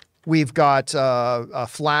 We've got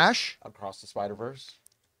Flash. Across the Spider-Verse.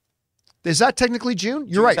 Is that technically June?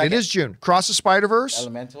 You're June right. 2nd. It is June. Cross the Spider-Verse.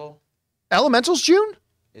 Elemental. Elemental's June?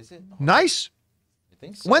 Is it? Nice. I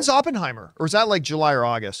think so. When's Oppenheimer? Or is that like July or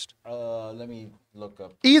August? Let me look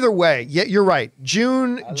up. Either way, yeah, you're right.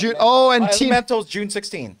 June. Oh, and Elemental's June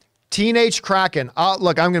 16th. Teenage Kraken.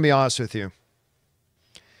 Look, I'm going to be honest with you.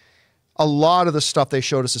 A lot of the stuff they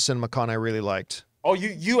showed us at CinemaCon I really liked. Oh,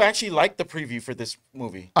 you actually liked the preview for this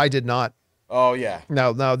movie? I did not. Oh, yeah.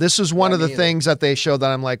 No. This is one of the me either. things that they showed that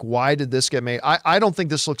I'm like, why did this get made? I don't think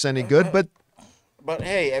this looks any good, but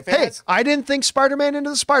hey, I didn't think Spider-Man Into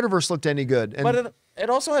the Spider-Verse looked any good. And but it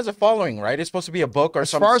also has a following, right? It's supposed to be a book or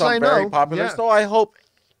far as I something very know, popular. yeah. So I hope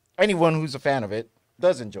anyone who's a fan of it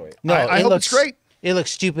does enjoy it. No, I hope it's great. It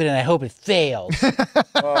looks stupid, and I hope it fails.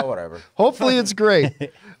 Oh, whatever. Hopefully it's great.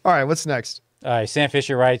 All right, what's next? All right, Sam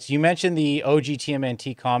Fisher writes, you mentioned the OG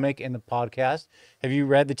TMNT comic in the podcast. Have you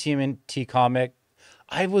read the TMNT comic?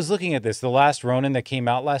 I was looking at this, The Last Ronin that came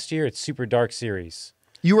out last year. It's super dark series.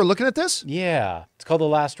 You were looking at this? Yeah, it's called The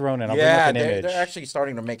Last Ronin. I'll Yeah, bring up an image. they're actually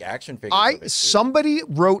starting to make action figures. of it, too. Somebody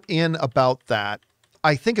wrote in about that,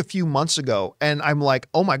 I think a few months ago, and I'm like,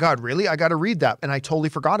 oh my God, really? I got to read that. And I totally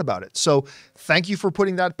forgot about it. So thank you for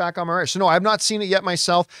putting that back on my radar. So no, I've not seen it yet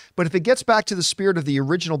myself, but if it gets back to the spirit of the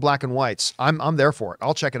original black and whites, I'm there for it.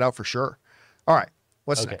 I'll check it out for sure. All right,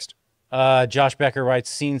 what's next? Josh Becker writes,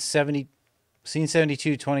 Scene 72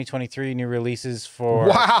 2023 new releases for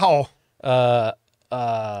Wow.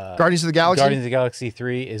 Guardians of the Galaxy? Guardians of the Galaxy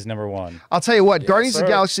 3 is number one. I'll tell you what, Guardians of the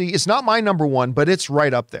sir. Galaxy is not my number one, but it's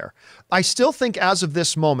right up there. I still think as of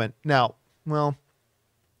this moment, now, well,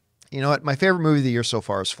 you know what? My favorite movie of the year so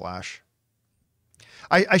far is Flash.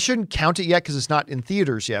 I shouldn't count it yet because it's not in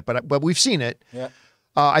theaters yet, but we've seen it. Yeah.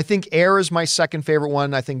 I think Air is my second favorite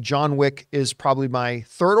one. I think John Wick is probably my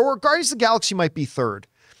third, or Guardians of the Galaxy might be third.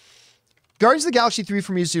 Guardians of the Galaxy 3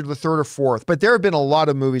 for me is either the third or fourth, but there have been a lot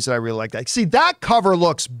of movies that I really like. See, that cover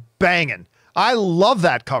looks banging. I love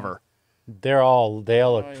that cover. They all look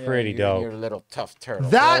pretty You and your dope. little tough turtle.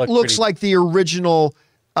 That look looks pretty- like the original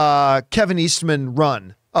Kevin Eastman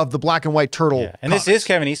run of the black and white turtle. Yeah. And this is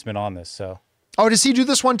Kevin Eastman on this, so. Oh, does he do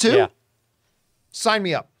this one too? Yeah. Sign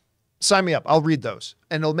me up. Sign me up. I'll read those.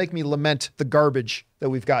 And it'll make me lament the garbage that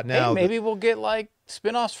we've got now. Hey, maybe we'll get like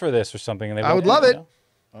spin-offs for this or something. And I would love it.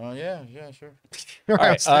 Yeah, sure. All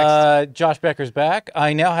right, what's next? Josh Becker's back.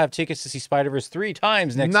 I now have tickets to see Spider-Verse 3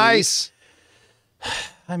 times next week. Nice.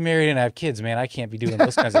 I'm married and I have kids, man. I can't be doing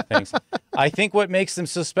those kinds of things. I think what makes them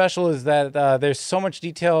so special is that there's so much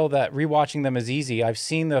detail that rewatching them is easy. I've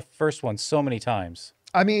seen the first one so many times.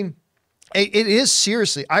 I mean, it is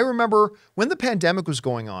seriously. I remember when the pandemic was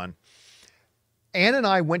going on, Ann and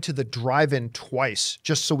I went to the drive-in twice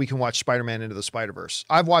just so we can watch Spider-Man Into the Spider-Verse.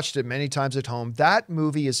 I've watched it many times at home. That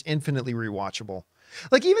movie is infinitely rewatchable.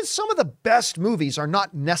 Like even some of the best movies are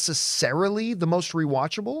not necessarily the most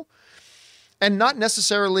rewatchable, and not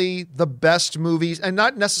necessarily the best movies, and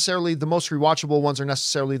not necessarily the most rewatchable ones are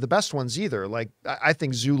necessarily the best ones either. Like I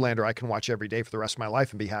think Zoolander I can watch every day for the rest of my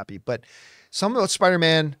life and be happy. But some of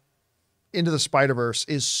Spider-Man Into the Spider-Verse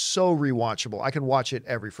is so rewatchable. I can watch it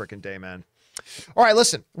every freaking day, man. All right,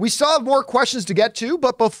 listen, we still have more questions to get to,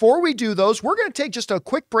 but before we do those, we're going to take just a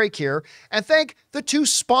quick break here and thank the two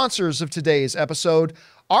sponsors of today's episode,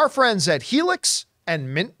 our friends at Helix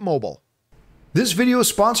and Mint Mobile. This video is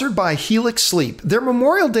sponsored by Helix Sleep. Their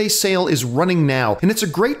Memorial Day sale is running now, and it's a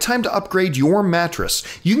great time to upgrade your mattress.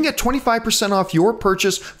 You can get 25% off your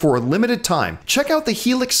purchase for a limited time. Check out the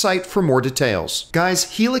Helix site for more details.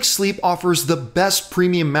 Guys, Helix Sleep offers the best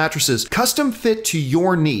premium mattresses, custom fit to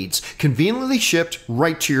your needs, conveniently shipped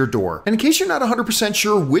right to your door. And in case you're not 100%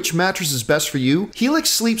 sure which mattress is best for you, Helix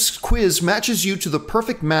Sleep's quiz matches you to the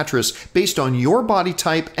perfect mattress based on your body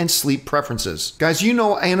type and sleep preferences. Guys, you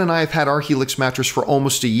know Ann and I have had our Helix mattress for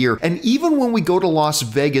almost a year, and even when we go to Las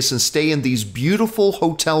Vegas and stay in these beautiful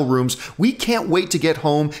hotel rooms, we can't wait to get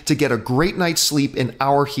home to get a great night's sleep in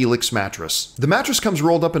our Helix mattress. The mattress comes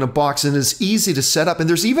rolled up in a box and is easy to set up, and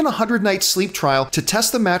there's even a 100-night sleep trial to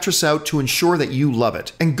test the mattress out to ensure that you love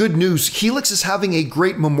it. And good news, Helix is having a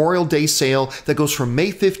great Memorial Day sale that goes from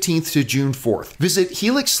May 15th to June 4th. Visit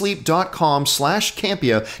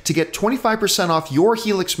helixsleep.com/Campea to get 25% off your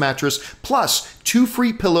Helix mattress plus 2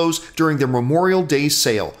 free pillows during their Memorial Day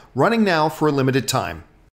sale, running now for a limited time.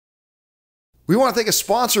 We want to thank a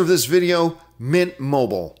sponsor of this video, Mint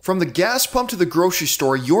Mobile. From the gas pump to the grocery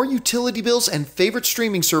store, your utility bills and favorite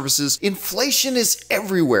streaming services, inflation is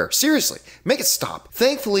everywhere. Seriously, make it stop.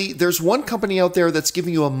 Thankfully, there's one company out there that's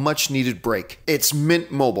giving you a much needed break. It's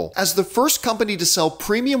Mint Mobile. As the first company to sell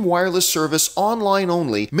premium wireless service online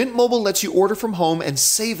only, Mint Mobile lets you order from home and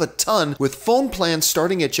save a ton with phone plans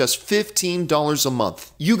starting at just $15 a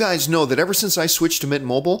month. You guys know that ever since I switched to Mint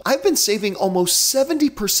Mobile, I've been saving almost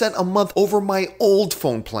 70% a month over my old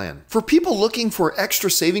phone plan. For people looking for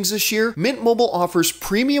extra savings this year, Mint Mobile offers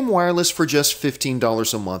premium wireless for just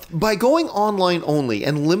 $15 a month. By going online only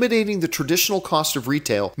and eliminating the traditional cost of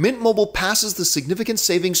retail, Mint Mobile passes the significant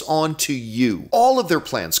savings on to you. All of their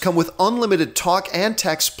plans come with unlimited talk and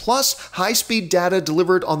text plus high-speed data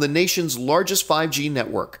delivered on the nation's largest 5G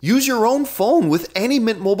network. Use your own phone with any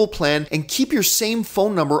Mint Mobile plan and keep your same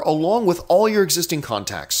phone number along with all your existing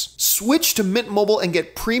contacts. Switch to Mint Mobile and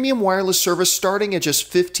get premium wireless service starting at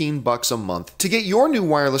just $15 a month. To get your new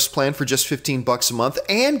wireless plan for just $15 a month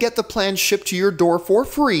and get the plan shipped to your door for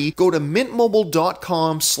free, go to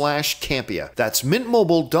mintmobile.com/Campea. That's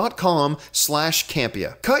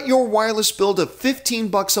mintmobile.com/Campea. Cut your wireless bill to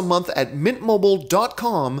 $15 a month at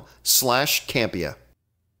mintmobile.com/Campea.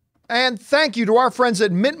 And thank you to our friends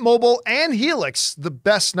at Mint Mobile and Helix, the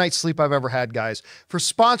best night's sleep I've ever had, guys, for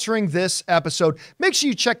sponsoring this episode. Make sure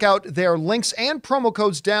you check out their links and promo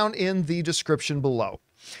codes down in the description below.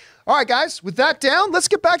 All right, guys, with that down, let's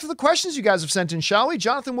get back to the questions you guys have sent in, shall we?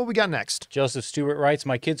 Jonathan, what we got next? Joseph Stewart writes,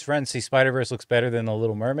 my kids' friends say Spider-Verse looks better than The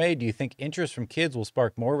Little Mermaid. Do you think interest from kids will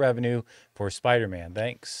spark more revenue for Spider-Man?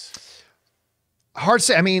 Thanks. Hard to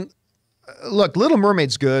say. I mean, look, Little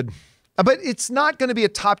Mermaid's good, but it's not going to be a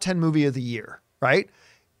top 10 movie of the year, right?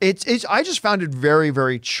 I just found it very,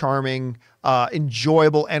 very charming,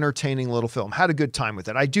 enjoyable, entertaining little film. Had a good time with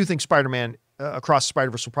it. I do think Spider-Man Across the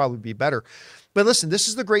Spider-Verse will probably be better. But listen, this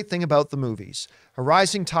is the great thing about the movies. A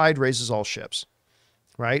rising tide raises all ships,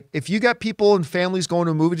 right? If you got people and families going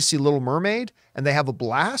to a movie to see Little Mermaid and they have a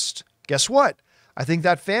blast, guess what? I think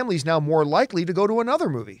that family is now more likely to go to another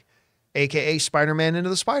movie, aka Spider-Man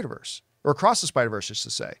Into the Spider-Verse, or Across the Spider-Verse, just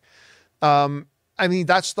to say. I mean,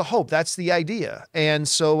 that's the hope. That's the idea. And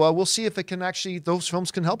so we'll see if it can actually, those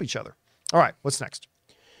films can help each other. All right, what's next?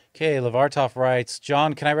 Okay, Lavartov writes,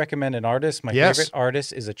 John, can I recommend an artist? My Yes. favorite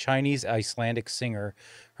artist is a Chinese Icelandic singer.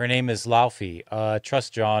 Her name is Laufey.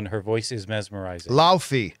 Trust John, her voice is mesmerizing.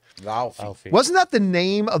 Laufey. Laufey. Wasn't that the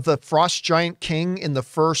name of the frost giant king in the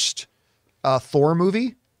first Thor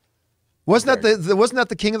movie? Wasn't that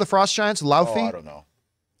the king of the frost giants, Laufey? Oh, I don't know.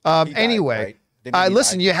 He died, Anyway, right? Didn't he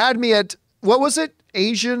listen, die? you had me at, what was it?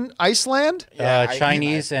 Asian Iceland? Yeah,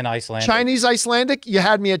 Chinese and Icelandic. Chinese Icelandic? You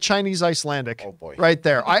had me at Chinese Icelandic. Oh, boy. Right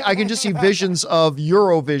there. I can just see visions of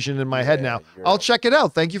Eurovision in my head now. Euro. I'll check it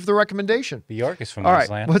out. Thank you for the recommendation. Bjork is from All right,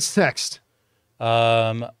 Iceland. what's next?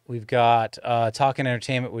 We've got Talking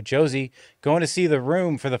Entertainment with Josie. Going to see The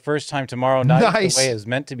Room for the first time tomorrow night. Nice. The way it was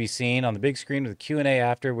meant to be seen on the big screen with a Q&A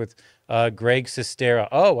after with Greg Sestero.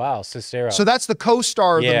 Oh, wow, Sestero. So that's the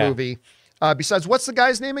co-star of Yeah. the movie. Besides, what's the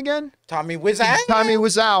guy's name again? Tommy Wiseau. Tommy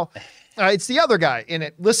Wiseau. It's the other guy in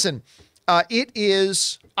it. Listen, it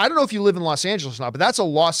is, I don't know if you live in Los Angeles or not, but that's a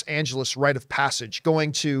Los Angeles rite of passage,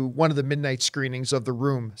 going to one of the midnight screenings of The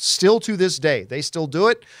Room. Still to this day, they still do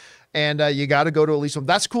it. And you got to go to at least one.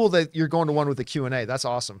 That's cool that you're going to one with a Q&A. That's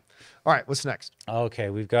awesome. All right, what's next? Okay,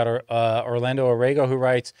 we've got Orlando Orrego who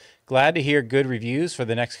writes, glad to hear good reviews for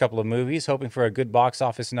the next couple of movies, hoping for a good box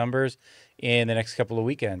office numbers in the next couple of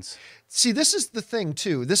weekends. See, this is the thing,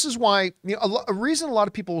 too. This is why, a reason a lot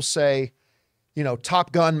of people will say,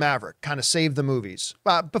 Top Gun Maverick kind of saved the movies.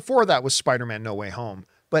 Before that was Spider-Man No Way Home.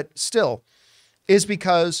 But still, is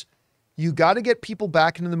because you got to get people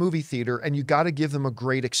back into the movie theater and you got to give them a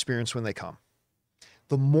great experience when they come.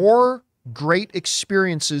 The more great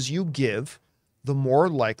experiences you give, the more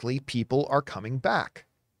likely people are coming back,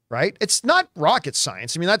 right? It's not rocket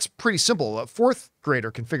science. I mean, that's pretty simple. A fourth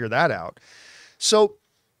grader can figure that out. So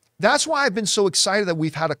that's why I've been so excited that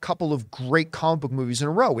we've had a couple of great comic book movies in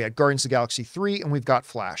a row. We had Guardians of the Galaxy 3 and we've got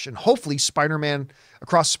Flash. And hopefully Spider-Man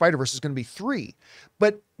Across the Spider-Verse is going to be 3.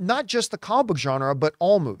 But not just the comic book genre, but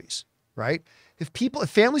all movies, right? If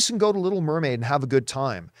families can go to Little Mermaid and have a good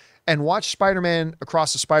time and watch Spider-Man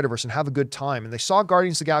Across the Spider-Verse and have a good time, and they saw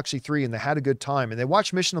Guardians of the Galaxy 3 and they had a good time, and they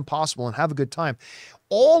watched Mission Impossible and have a good time,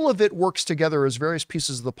 all of it works together as various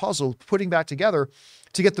pieces of the puzzle, putting back together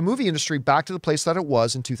to get the movie industry back to the place that it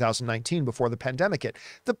was in 2019 before the pandemic hit.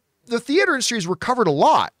 The theater industry has recovered a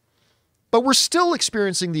lot, but we're still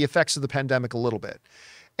experiencing the effects of the pandemic a little bit.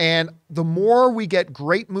 And the more we get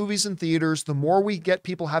great movies in theaters, the more we get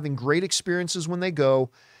people having great experiences when they go,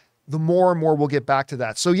 the more and more we'll get back to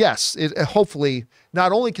that. So yes, hopefully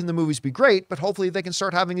not only can the movies be great, but hopefully they can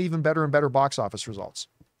start having even better and better box office results.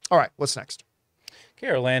 All right, what's next?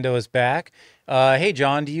 Okay, Orlando is back. Hey,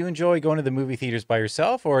 John, do you enjoy going to the movie theaters by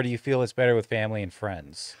yourself, or do you feel it's better with family and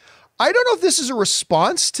friends? I don't know if this is a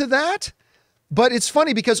response to that, but it's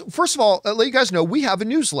funny because, first of all, let you guys know, we have a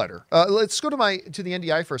newsletter. Let's go to the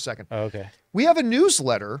NDI for a second. Okay. We have a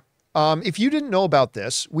newsletter. If you didn't know about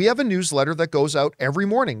this, we have a newsletter that goes out every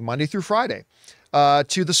morning, Monday through Friday,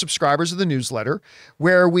 to the subscribers of the newsletter,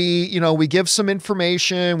 where we give some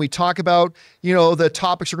information. We talk about, the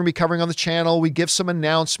topics we're going to be covering on the channel. We give some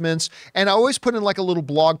announcements, and I always put in like a little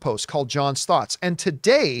blog post called John's Thoughts. And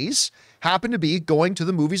today's happened to be going to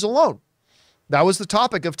the movies alone. That was the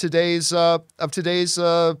topic of today's kind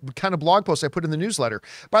of blog post I put in the newsletter.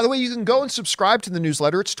 By the way, you can go and subscribe to the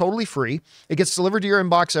newsletter. It's totally free. It gets delivered to your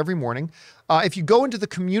inbox every morning. If you go into the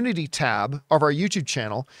community tab of our YouTube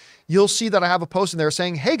channel, you'll see that I have a post in there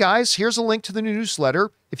saying, hey guys, here's a link to the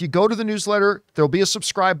newsletter. If you go to the newsletter, there'll be a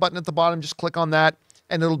subscribe button at the bottom. Just click on that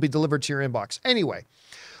and it'll be delivered to your inbox. Anyway,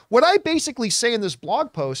 what I basically say in this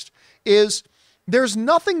blog post is there's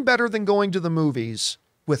nothing better than going to the movies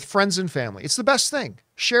with friends and family. It's the best thing.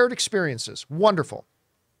 Shared experiences. Wonderful.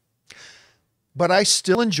 But I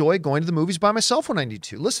still enjoy going to the movies by myself when I need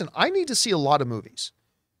to. Listen, I need to see a lot of movies.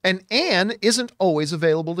 And Anne isn't always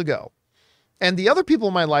available to go. And the other people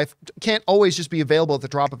in my life can't always just be available at the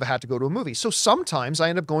drop of a hat to go to a movie. So sometimes I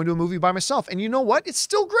end up going to a movie by myself. And you know what? It's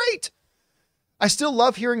still great. I still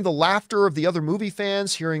love hearing the laughter of the other movie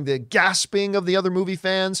fans, hearing the gasping of the other movie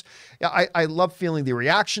fans. I love feeling the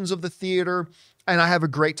reactions of the theater. And I have a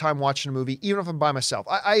great time watching a movie, even if I'm by myself.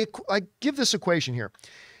 I give this equation here.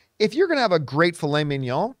 If you're going to have a great filet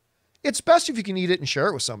mignon, it's best if you can eat it and share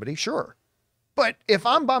it with somebody, sure. But if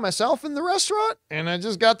I'm by myself in the restaurant and I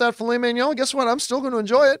just got that filet mignon, guess what? I'm still going to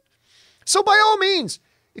enjoy it. So by all means,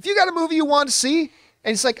 if you got a movie you want to see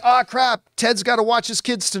and it's like, ah, crap, Ted's got to watch his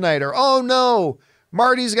kids tonight, or oh no,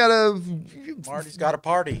 Marty's got a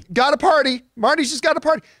party. Marty's just got a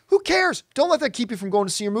party. Who cares? Don't let that keep you from going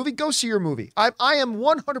to see your movie. Go see your movie. I am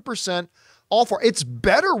 100% all for it. It's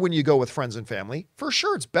better when you go with friends and family. For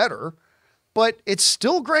sure, it's better. But it's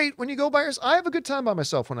still great when you go by yourself. I have a good time by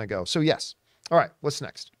myself when I go. So yes. All right, what's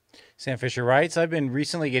next? Sam Fisher writes, I've been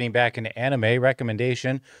recently getting back into anime.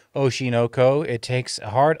 Recommendation, Oshinoko. It takes a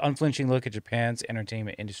hard, unflinching look at Japan's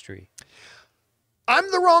entertainment industry. I'm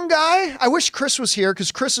the wrong guy. I wish Chris was here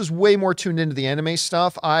because Chris is way more tuned into the anime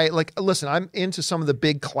stuff. Listen, I'm into some of the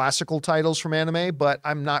big classical titles from anime, but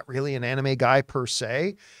I'm not really an anime guy per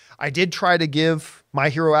se. I did try to give My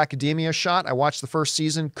Hero Academia a shot. I watched the first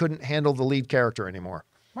season, couldn't handle the lead character anymore.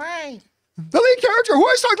 Right. The lead character who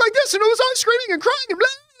always talked like this and it was always screaming and crying and blah.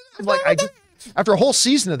 I'm like, after a whole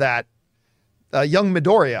season of that, young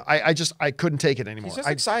Midoriya, I couldn't take it anymore. He's just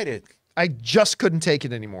excited. I just couldn't take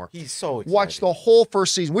it anymore. He's so excited. Watched the whole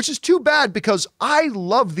first season, which is too bad because I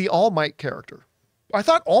love the All Might character. I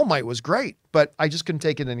thought All Might was great, but I just couldn't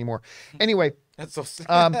take it anymore. Anyway, That's so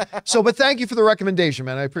sad. but thank you for the recommendation,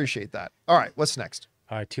 man. I appreciate that. All right, what's next?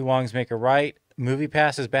 All right, two wongs make a right. Movie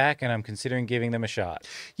Pass is back, and I'm considering giving them a shot.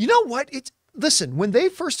 You know what? Listen, when they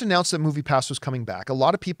first announced that Movie Pass was coming back, a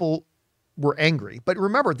lot of people were angry. But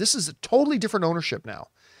remember, this is a totally different ownership now.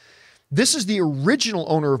 This is the original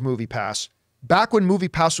owner of Movie Pass, back when Movie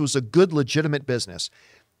Pass was a good, legitimate business.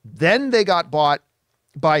 Then they got bought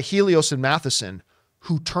by Helios and Matheson,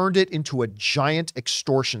 who turned it into a giant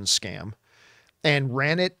extortion scam and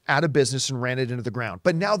ran it out of business and ran it into the ground.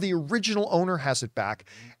 But now the original owner has it back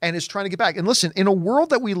and is trying to get back. And listen, in a world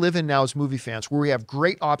that we live in now as movie fans, where we have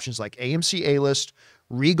great options like AMC A-List,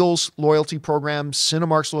 Regal's loyalty program,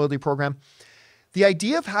 Cinemark's loyalty program, the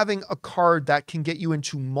idea of having a card that can get you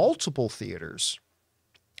into multiple theaters,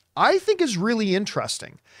 I think is really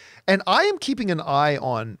interesting. And I am keeping an eye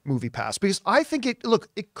on Movie Pass because I think it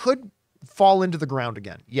could fall into the ground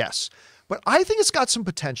again. Yes. But I think it's got some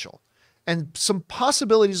potential and some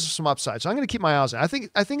possibilities of some upside. So I'm going to keep my eyes on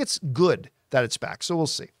it. I think it's good that it's back. So we'll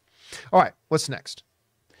see. All right. What's next?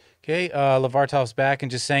 Okay, Lavartov's back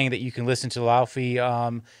and just saying that you can listen to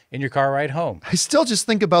Laufey in your car ride home. I still just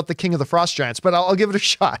think about the King of the Frost Giants, but I'll give it a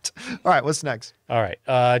shot. All right, what's next? All right,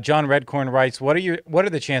 John Redcorn writes, what are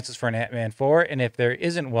the chances for an Ant-Man 4? And if there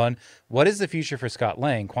isn't one, what is the future for Scott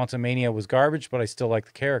Lang? Quantumania was garbage, but I still like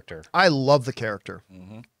the character. I love the character.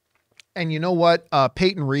 Mm-hmm. And you know what?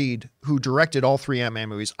 Peyton Reed, who directed all three Ant-Man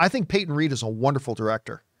movies, I think Peyton Reed is a wonderful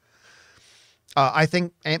director. I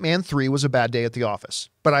think Ant-Man 3 was a bad day at the office,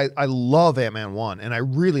 but I love Ant-Man 1, and I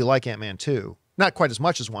really like Ant-Man 2. Not quite as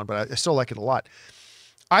much as 1, but I still like it a lot.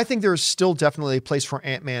 I think there's still definitely a place for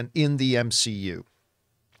Ant-Man in the MCU.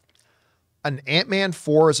 An Ant-Man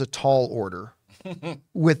 4 is a tall order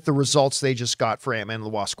with the results they just got for Ant-Man and the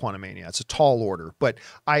Wasp Quantumania. It's a tall order, but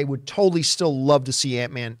I would totally still love to see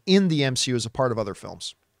Ant-Man in the MCU as a part of other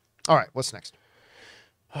films. All right, what's next?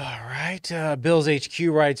 All right. Bill's HQ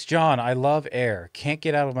writes, John, I love Air. Can't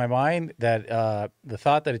get out of my mind that the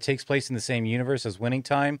thought that it takes place in the same universe as Winning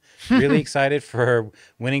Time. Really excited for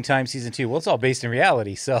Winning Time Season 2. Well, it's all based in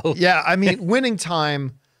reality, so. Yeah, I mean, Winning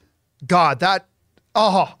Time, God,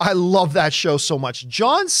 I love that show so much.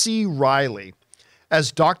 John C. Reilly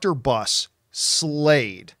as Dr. Buss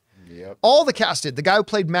slayed. Yep. All the cast did. The guy who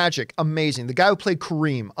played Magic, amazing. The guy who played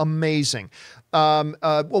Kareem, amazing.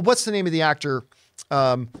 Well, what's the name of the actor?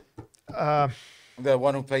 The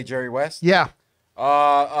one who played Jerry West? Yeah.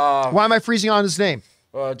 Why am I freezing on his name?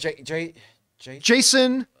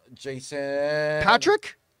 Jason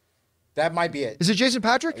Patrick? That might be it. Is it Jason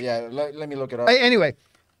Patrick? Yeah, let me look it up. Anyway,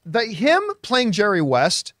 him playing Jerry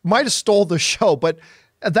West might have stole the show, but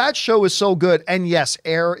that show is so good. And yes,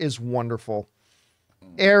 Air is wonderful.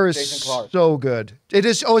 Air is so good. It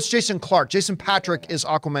is. Oh, it's Jason Clarke. Jason Patrick is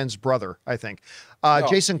Aquaman's brother, I think.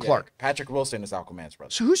 Jason Clarke. Patrick Wilson is Aquaman's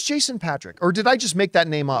brother. So who's Jason Patrick? Or did I just make that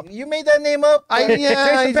name up? You made that name up?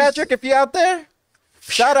 Jason Patrick, if you're out there,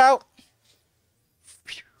 shout out.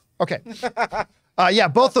 Okay. Yeah,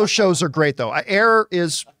 both those shows are great, though. Air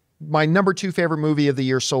is my '2 favorite movie of the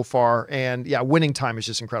year so far. And yeah, Winning Time is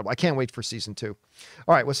just incredible. I can't wait for season 2.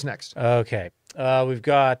 All right, what's next? Okay. We've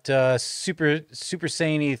got Super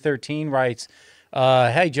Saiyan 13 writes,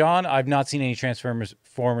 hey, John, I've not seen any Transformers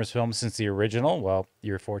films since the original. Well,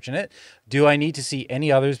 you're fortunate. Do I need to see any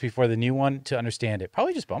others before the new one to understand it?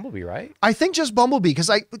 Probably just Bumblebee, right? I think just Bumblebee, because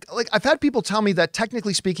I've had people tell me that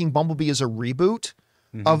technically speaking, Bumblebee is a reboot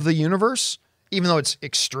of the universe, even though it's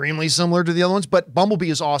extremely similar to the other ones, but Bumblebee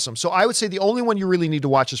is awesome. So I would say the only one you really need to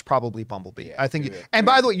watch is probably Bumblebee. Yeah, I think, and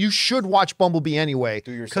by the way, you should watch Bumblebee anyway,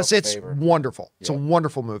 because it's wonderful. It's a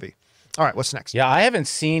wonderful movie. All right, what's next? Yeah, I haven't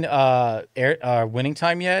seen Winning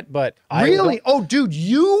Time yet, but really? Oh, dude,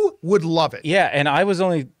 you would love it. Yeah, and I was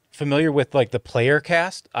only familiar with like the player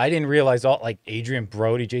cast. I didn't realize all like Adrian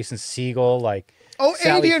Brody, Jason Segel, like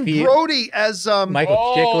Adrian Brody as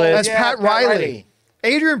Michael Chiklis, as Pat Riley.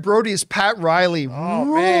 Adrian Brody as Pat Riley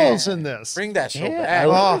rules in this. Bring that show Yeah, back. I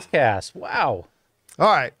love this cast. Wow. All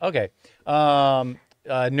right. Okay.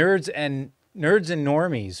 Nerds and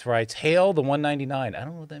Normies writes, Hail the 199. I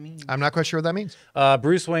don't know what that means. I'm not quite sure what that means.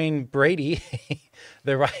 Bruce Wayne Brady,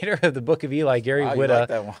 the writer of the Book of Eli, Gary Wow, you Whitta, like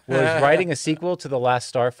that one. was writing a sequel to The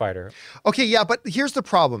Last Starfighter. Okay, yeah, but here's the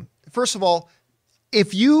problem. First of all,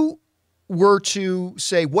 if you were to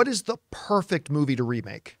say, what is the perfect movie to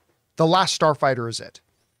remake? The Last Starfighter is it.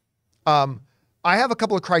 I have a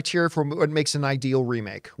couple of criteria for what makes an ideal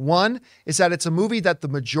remake. One is that it's a movie that the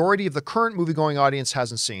majority of the current movie-going audience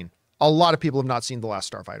hasn't seen. A lot of people have not seen The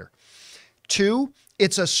Last Starfighter. Two,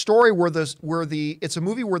 it's a story it's a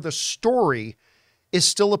movie where the story is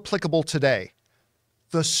still applicable today.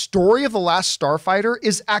 The story of The Last Starfighter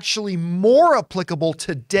is actually more applicable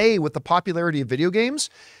today with the popularity of video games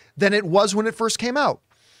than it was when it first came out.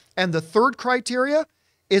 And the third criteria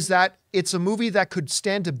is that it's a movie that could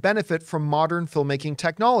stand to benefit from modern filmmaking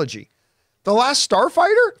technology. The Last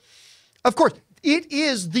Starfighter, of course, it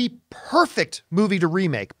is the perfect movie to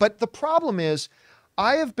remake. But the problem is,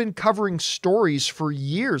 I have been covering stories for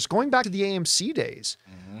years, going back to the AMC days.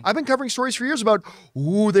 I've been covering stories for years about,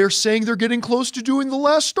 they're saying they're getting close to doing The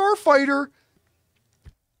Last Starfighter.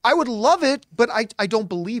 I would love it, but I don't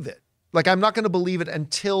believe it. Like, I'm not going to believe it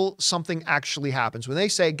until something actually happens. When they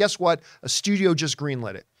say, guess what? A studio just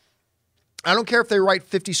greenlit it. I don't care if they write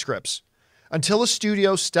 50 scripts. Until a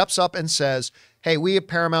studio steps up and says, hey, we at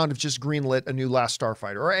Paramount have just greenlit a new Last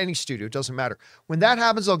Starfighter, or any studio, it doesn't matter. When that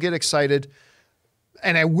happens, I'll get excited.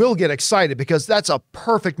 And I will get excited because that's a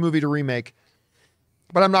perfect movie to remake.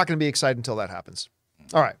 But I'm not going to be excited until that happens.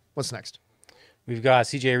 All right, what's next? We've got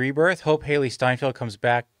CJ Rebirth. Hope Haley Steinfeld comes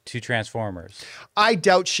back to Transformers. I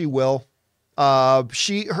doubt she will. Her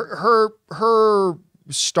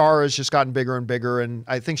star has just gotten bigger and bigger, and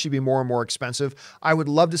I think she'd be more and more expensive. I would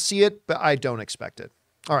love to see it, but I don't expect it.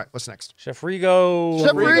 All right, what's next? Chef Rigo.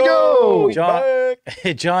 Chef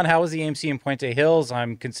Rigo! John, how was the AMC in Puente Hills?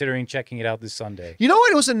 I'm considering checking it out this Sunday. You know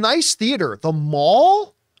what? It was a nice theater. The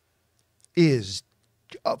mall is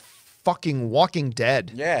a fucking Walking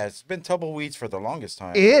Dead. Yeah, it's been tumbleweeds for the longest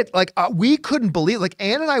time. We couldn't believe, like,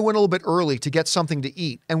 Ann and I went a little bit early to get something to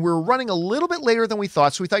eat, and we were running a little bit later than we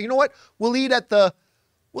thought. So we thought, you know what? We'll eat at the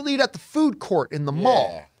food court in the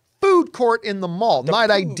mall. Food court in the mall.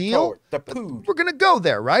 Not ideal. The pood. We're going to go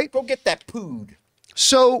there, right? Go get that pood.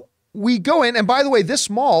 So we go in, and by the way, this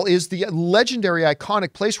mall is the legendary,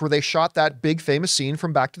 iconic place where they shot that big famous scene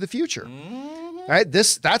from Back to the Future. Right?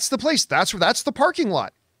 That's the place. That's the parking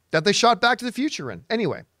lot that they shot Back to the Future in.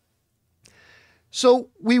 Anyway, so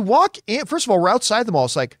we walk in. First of all, we're outside the mall.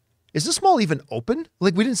 It's like, is this mall even open?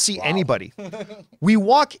 Like, we didn't see anybody. We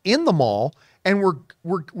walk in the mall, and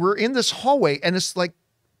we're in this hallway, and it's like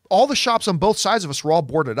all the shops on both sides of us were all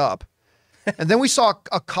boarded up. And then we saw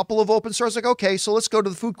a couple of open stores. Like, okay, so let's go to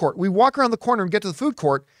the food court. We walk around the corner and get to the food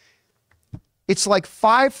court. It's like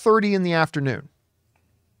 5:30 in the afternoon.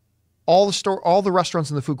 All the restaurants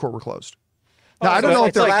in the food court were closed. Now, I don't know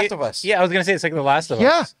if they're Last of Us. Yeah, I was gonna say it's like The Last of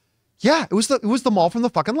Us. Yeah. It was the mall from the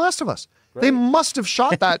fucking Last of Us. Right. They must have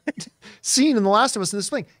shot that scene in The Last of Us in this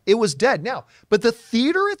thing. It was dead now, but the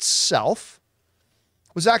theater itself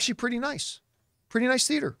was actually pretty nice. Pretty nice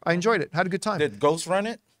theater. I enjoyed it. Had a good time. Did Ghost run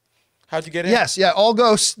it? How'd you get in? Yes, yeah, all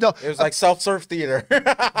Ghosts. No, it was like self-serve theater.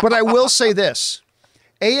 But I will say this: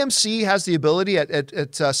 AMC has the ability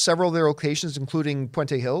at several of their locations, including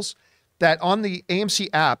Puente Hills, that on the AMC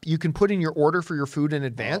app, you can put in your order for your food in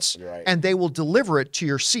advance, and they will deliver it to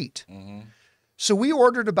your seat. So we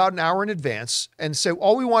ordered about an hour in advance, and so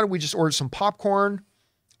all we just ordered some popcorn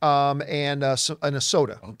and a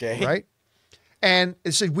soda. Okay. Right? And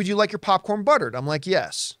it said, would you like your popcorn buttered? I'm like,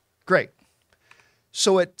 yes. Great.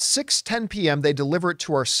 So at 6:10 p.m., they deliver it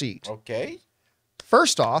to our seat. Okay.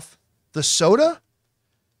 First off, the soda,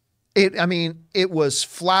 it was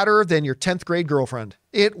flatter than your 10th grade girlfriend.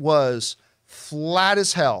 It was flat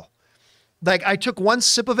as hell. Like, I took one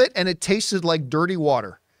sip of it and it tasted like dirty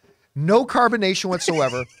water. No carbonation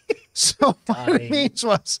whatsoever. So what it means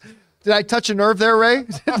was, did I touch a nerve there, Ray?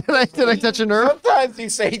 Did I touch a nerve? Sometimes you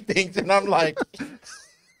say things and I'm like,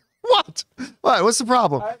 What? What's the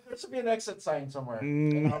problem? there should be an exit sign somewhere.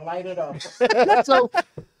 And I'll light it up. So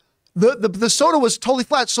the soda was totally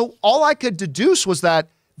flat. So all I could deduce was that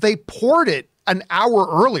they poured it an hour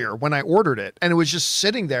earlier when I ordered it, and it was just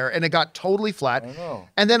sitting there, and it got totally flat. I know.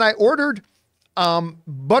 And then I ordered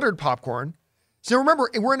buttered popcorn. So remember,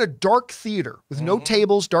 we're in a dark theater with no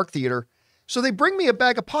tables, dark theater. So they bring me a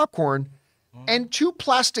bag of popcorn and 2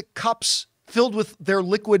 plastic cups filled with their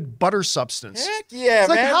liquid butter substance. Heck yeah, It's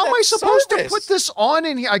like, man. how am I That's supposed to service. put this on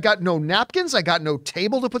in here? I got no napkins. I got no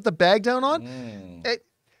table to put the bag down on.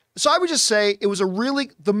 So I would just say it was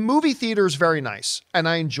the movie theater is very nice and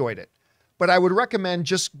I enjoyed it. But I would recommend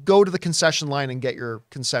just go to the concession line and get your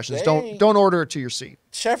concessions. Dang. Don't order it to your seat.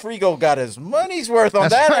 Chef Rigo got his money's worth on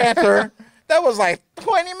that answer. That was like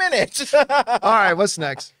 20 minutes. All right, what's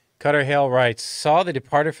next? Cutter Hale writes, saw The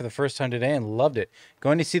Departed for the first time today and loved it.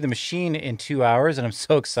 Going to see The Machine in 2 hours, and I'm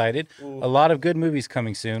so excited. A lot of good movies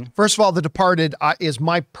coming soon. First of all, The Departed is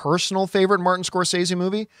my personal favorite Martin Scorsese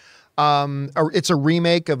movie. It's a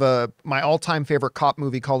remake of my all-time favorite cop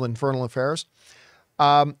movie called Infernal Affairs.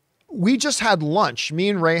 We just had lunch. Me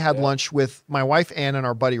and Ray had lunch with my wife Ann and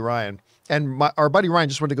our buddy Ryan. And our buddy Ryan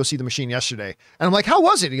just went to go see The Machine yesterday. And I'm like, how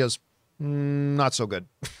was it? He goes, not so good.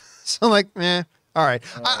 So I'm like, all right.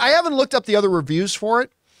 I haven't looked up the other reviews for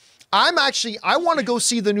it. I want to go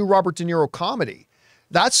see the new Robert De Niro comedy.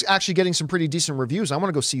 That's actually getting some pretty decent reviews. I want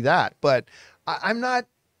to go see that. But I'm not...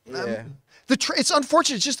 it's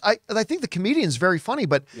unfortunate. It's just, I think the comedian's very funny,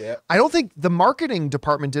 but I don't think the marketing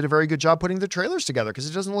department did a very good job putting the trailers together because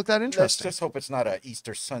it doesn't look that interesting. Let's just hope it's not an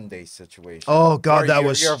Easter Sunday situation. Oh God, that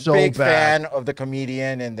was you're so a big bad. fan of the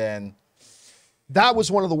comedian, and then that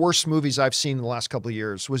was one of the worst movies I've seen in the last couple of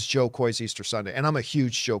years. Was Joe Coy's Easter Sunday, and I'm a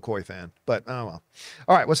huge Joe Coy fan. But oh well.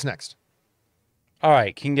 All right, what's next? All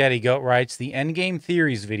right, King Daddy Goat writes, the Endgame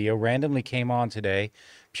Theories video randomly came on today.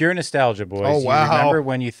 Pure nostalgia, boys. Oh, wow. You remember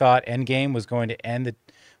when you thought Endgame was going to end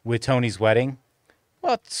with Tony's wedding?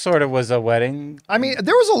 Well, it sort of was a wedding. I mean,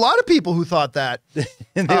 there was a lot of people who thought that. There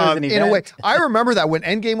was an in a way. event. I remember that when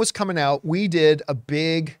Endgame was coming out, we did a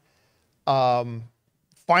big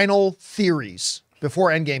final theories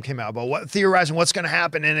before Endgame came out about theorizing what's going to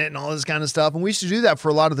happen in it and all this kind of stuff. And we used to do that for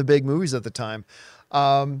a lot of the big movies at the time.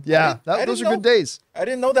 Those are good days. I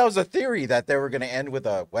didn't know that was a theory that they were going to end with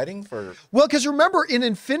a wedding for. Well, because remember in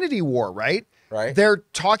Infinity War, right? Right. They're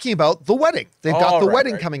talking about the wedding. They've got the right,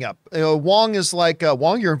 wedding right. coming up. Wong is like,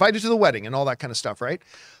 Wong, you're invited to the wedding and all that kind of stuff, right?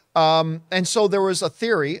 And so there was a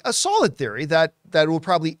theory, a solid theory, that will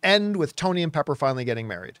probably end with Tony and Pepper finally getting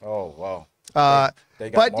married. Oh, wow.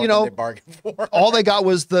 They got But, more you than know, they bargained for. all they got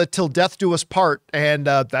was the till death do us part, and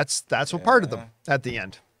that's what parted them at the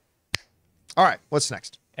end. All right, what's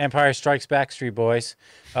next? Empire Strikes Back, Street Boys.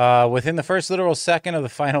 Within the first literal second of the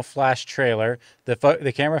final Flash trailer,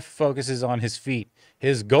 the camera focuses on his feet.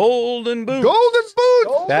 His golden boots. Golden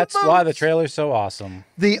boots. That's why the trailer's so awesome.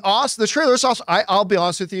 The trailer is awesome. I'll be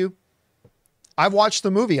honest with you. I've watched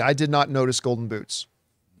the movie. I did not notice golden boots.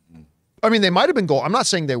 I mean, they might have been gold. I'm not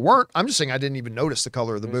saying they weren't. I'm just saying I didn't even notice the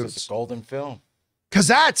color of the It was boots. just a golden film. Because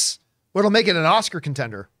that's what'll make it an Oscar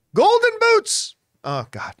contender. Golden boots. Oh,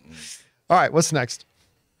 God. All right, what's next?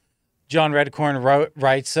 John Redcorn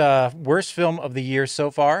writes, worst film of the year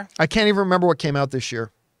so far. I can't even remember what came out this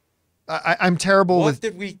year. I'm terrible What with...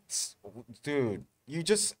 did we... Dude,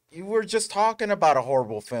 you were just talking about a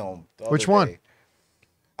horrible film. Which one? Day.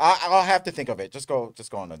 I'll have to think of it. Just go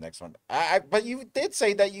on to the next one. But you did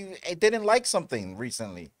say that you didn't like something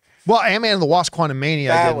recently. Well, Ant-Man and the Wasp: Quantumania I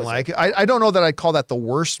That didn't was like. I don't know that I'd call that the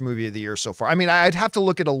worst movie of the year so far. I mean, I'd have to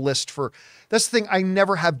look at a list for... That's the thing. I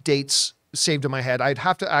never have dates saved in my head. I'd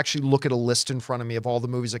have to actually look at a list in front of me of all the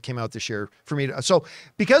movies that came out this year for me to... So,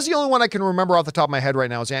 because the only one I can remember off the top of my head right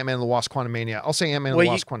now is Ant-Man and the Wasp: Quantumania, I'll say Ant-Man and the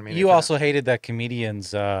Wasp: Quantumania. You also hated that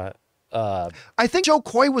comedian's... I think Joe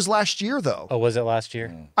Coy was last year, though. Oh, was it last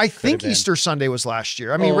year? I think been. Easter Sunday was last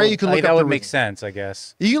year. I mean, Ray, you can look up that would the make sense, I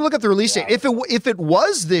guess. You can look at the release date. If it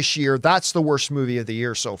was this year, that's the worst movie of the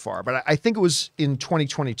year so far. But I think it was in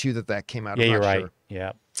 2022 that came out. Yeah, I'm you're not right. sure.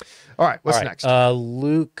 Yeah. All right, what's All right. next?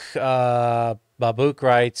 Luke Babook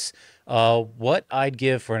writes, what I'd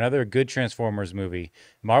give for another good Transformers movie.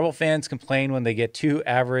 Marvel fans complain when they get two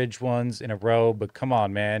average ones in a row, but come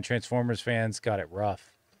on, man. Transformers fans got it rough.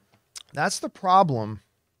 That's the problem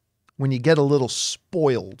when you get a little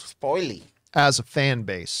spoiled Spoily. as a fan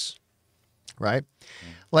base, right?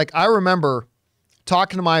 Like, I remember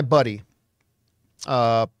talking to my buddy,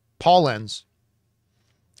 Paul Lenz,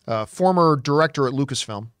 former director at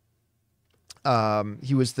Lucasfilm.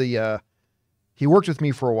 He worked with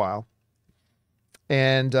me for a while,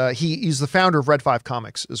 and he's the founder of Red 5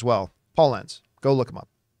 Comics as well. Paul Lenz, go look him up.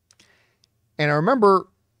 And I remember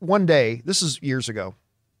one day, this is years ago,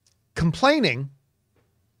 complaining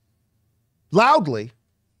loudly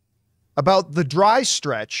about the dry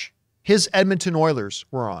stretch his Edmonton Oilers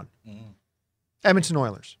were on. Edmonton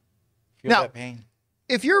Oilers. Feel Now, that pain.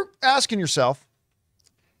 if you're asking yourself,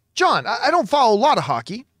 John, I don't follow a lot of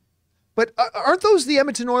hockey, but aren't those the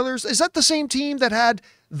Edmonton Oilers? Is that the same team that had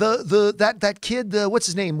that kid, what's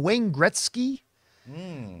his name? Wayne Gretzky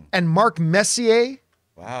and Mark Messier.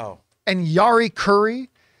 Wow. And Yari Curry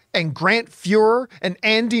and Grant Fuhrer and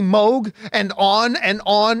Andy Moog and on and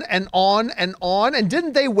on and on and on. And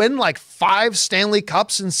didn't they win like 5 Stanley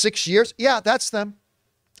Cups in 6 years? Yeah, that's them.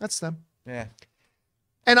 That's them. Yeah.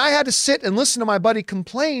 And I had to sit and listen to my buddy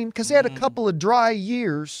complain because they had a couple of dry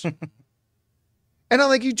years. And I'm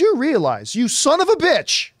like, you do realize, you son of a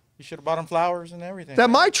bitch, You should have bought him flowers and everything.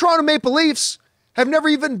 that my Toronto Maple Leafs have never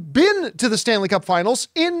even been to the Stanley Cup Finals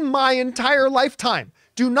in my entire lifetime.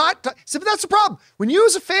 Do not, see, but that's the problem. When you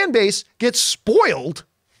as a fan base get spoiled.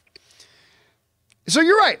 So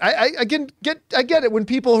you're right. I get it when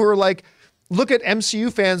people who are like, look at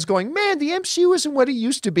MCU fans going, man, the MCU isn't what it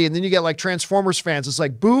used to be. And then you get like Transformers fans. It's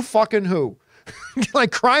like, boo fucking who?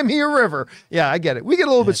 Like, cry me a river. Yeah, I get it. We get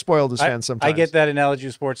a little bit spoiled as fans sometimes. I get that in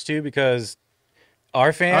LSU sports too, because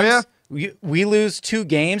our fans, we lose 2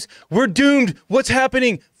 games. We're doomed. What's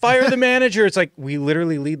happening? Fire the manager. It's like, we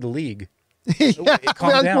literally lead the league.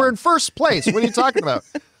 Yeah, we're in first place. What are you talking about?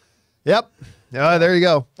 Yep. There you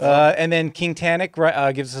go. And then King Tannic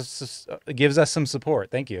gives us some support.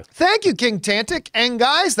 Thank you. Thank you, King Tantic. And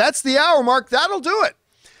guys, that's the hour mark. That'll do it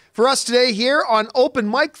for us today here on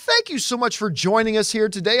Open Mic. Thank you so much for joining us here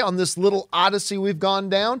today on this little odyssey we've gone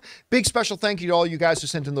down. Big special thank you to all you guys who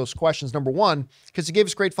sent in those questions. Number 1, because you gave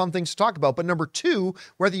us great fun things to talk about. But number 2,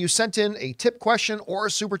 whether you sent in a tip question or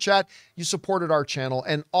a super chat, you supported our channel.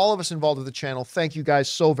 And all of us involved with the channel, thank you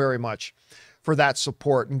guys so very much for that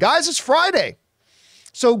support. And guys, it's Friday.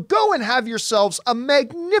 So go and have yourselves a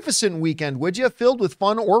magnificent weekend, would you? Filled with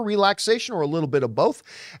fun or relaxation or a little bit of both.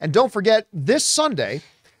 And don't forget, this Sunday,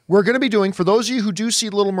 we're going to be doing, for those of you who do see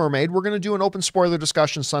Little Mermaid, we're going to do an open spoiler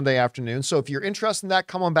discussion Sunday afternoon. So if you're interested in that,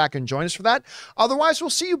 come on back and join us for that. Otherwise, we'll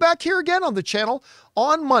see you back here again on the channel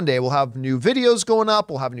on Monday. We'll have new videos going up.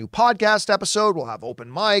 We'll have a new podcast episode. We'll have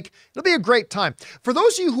open mic. It'll be a great time. For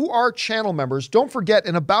those of you who are channel members, don't forget,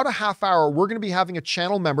 in about a half hour, we're going to be having a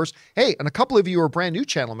channel members. Hey, and a couple of you are brand new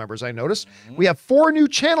channel members, I noticed. We have 4 new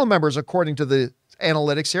channel members, according to the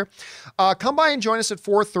analytics here. Come by and join us at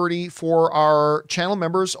 4:30 for our channel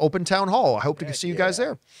members open town hall. I hope to see you guys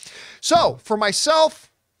there. So for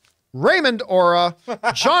myself, Raymond Ora,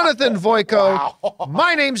 Jonathan Voico,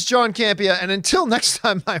 my name's John Campea, and until next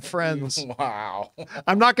time, my friends, Wow.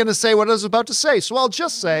 I'm not going to say what I was about to say, so I'll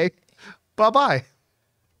just say bye-bye.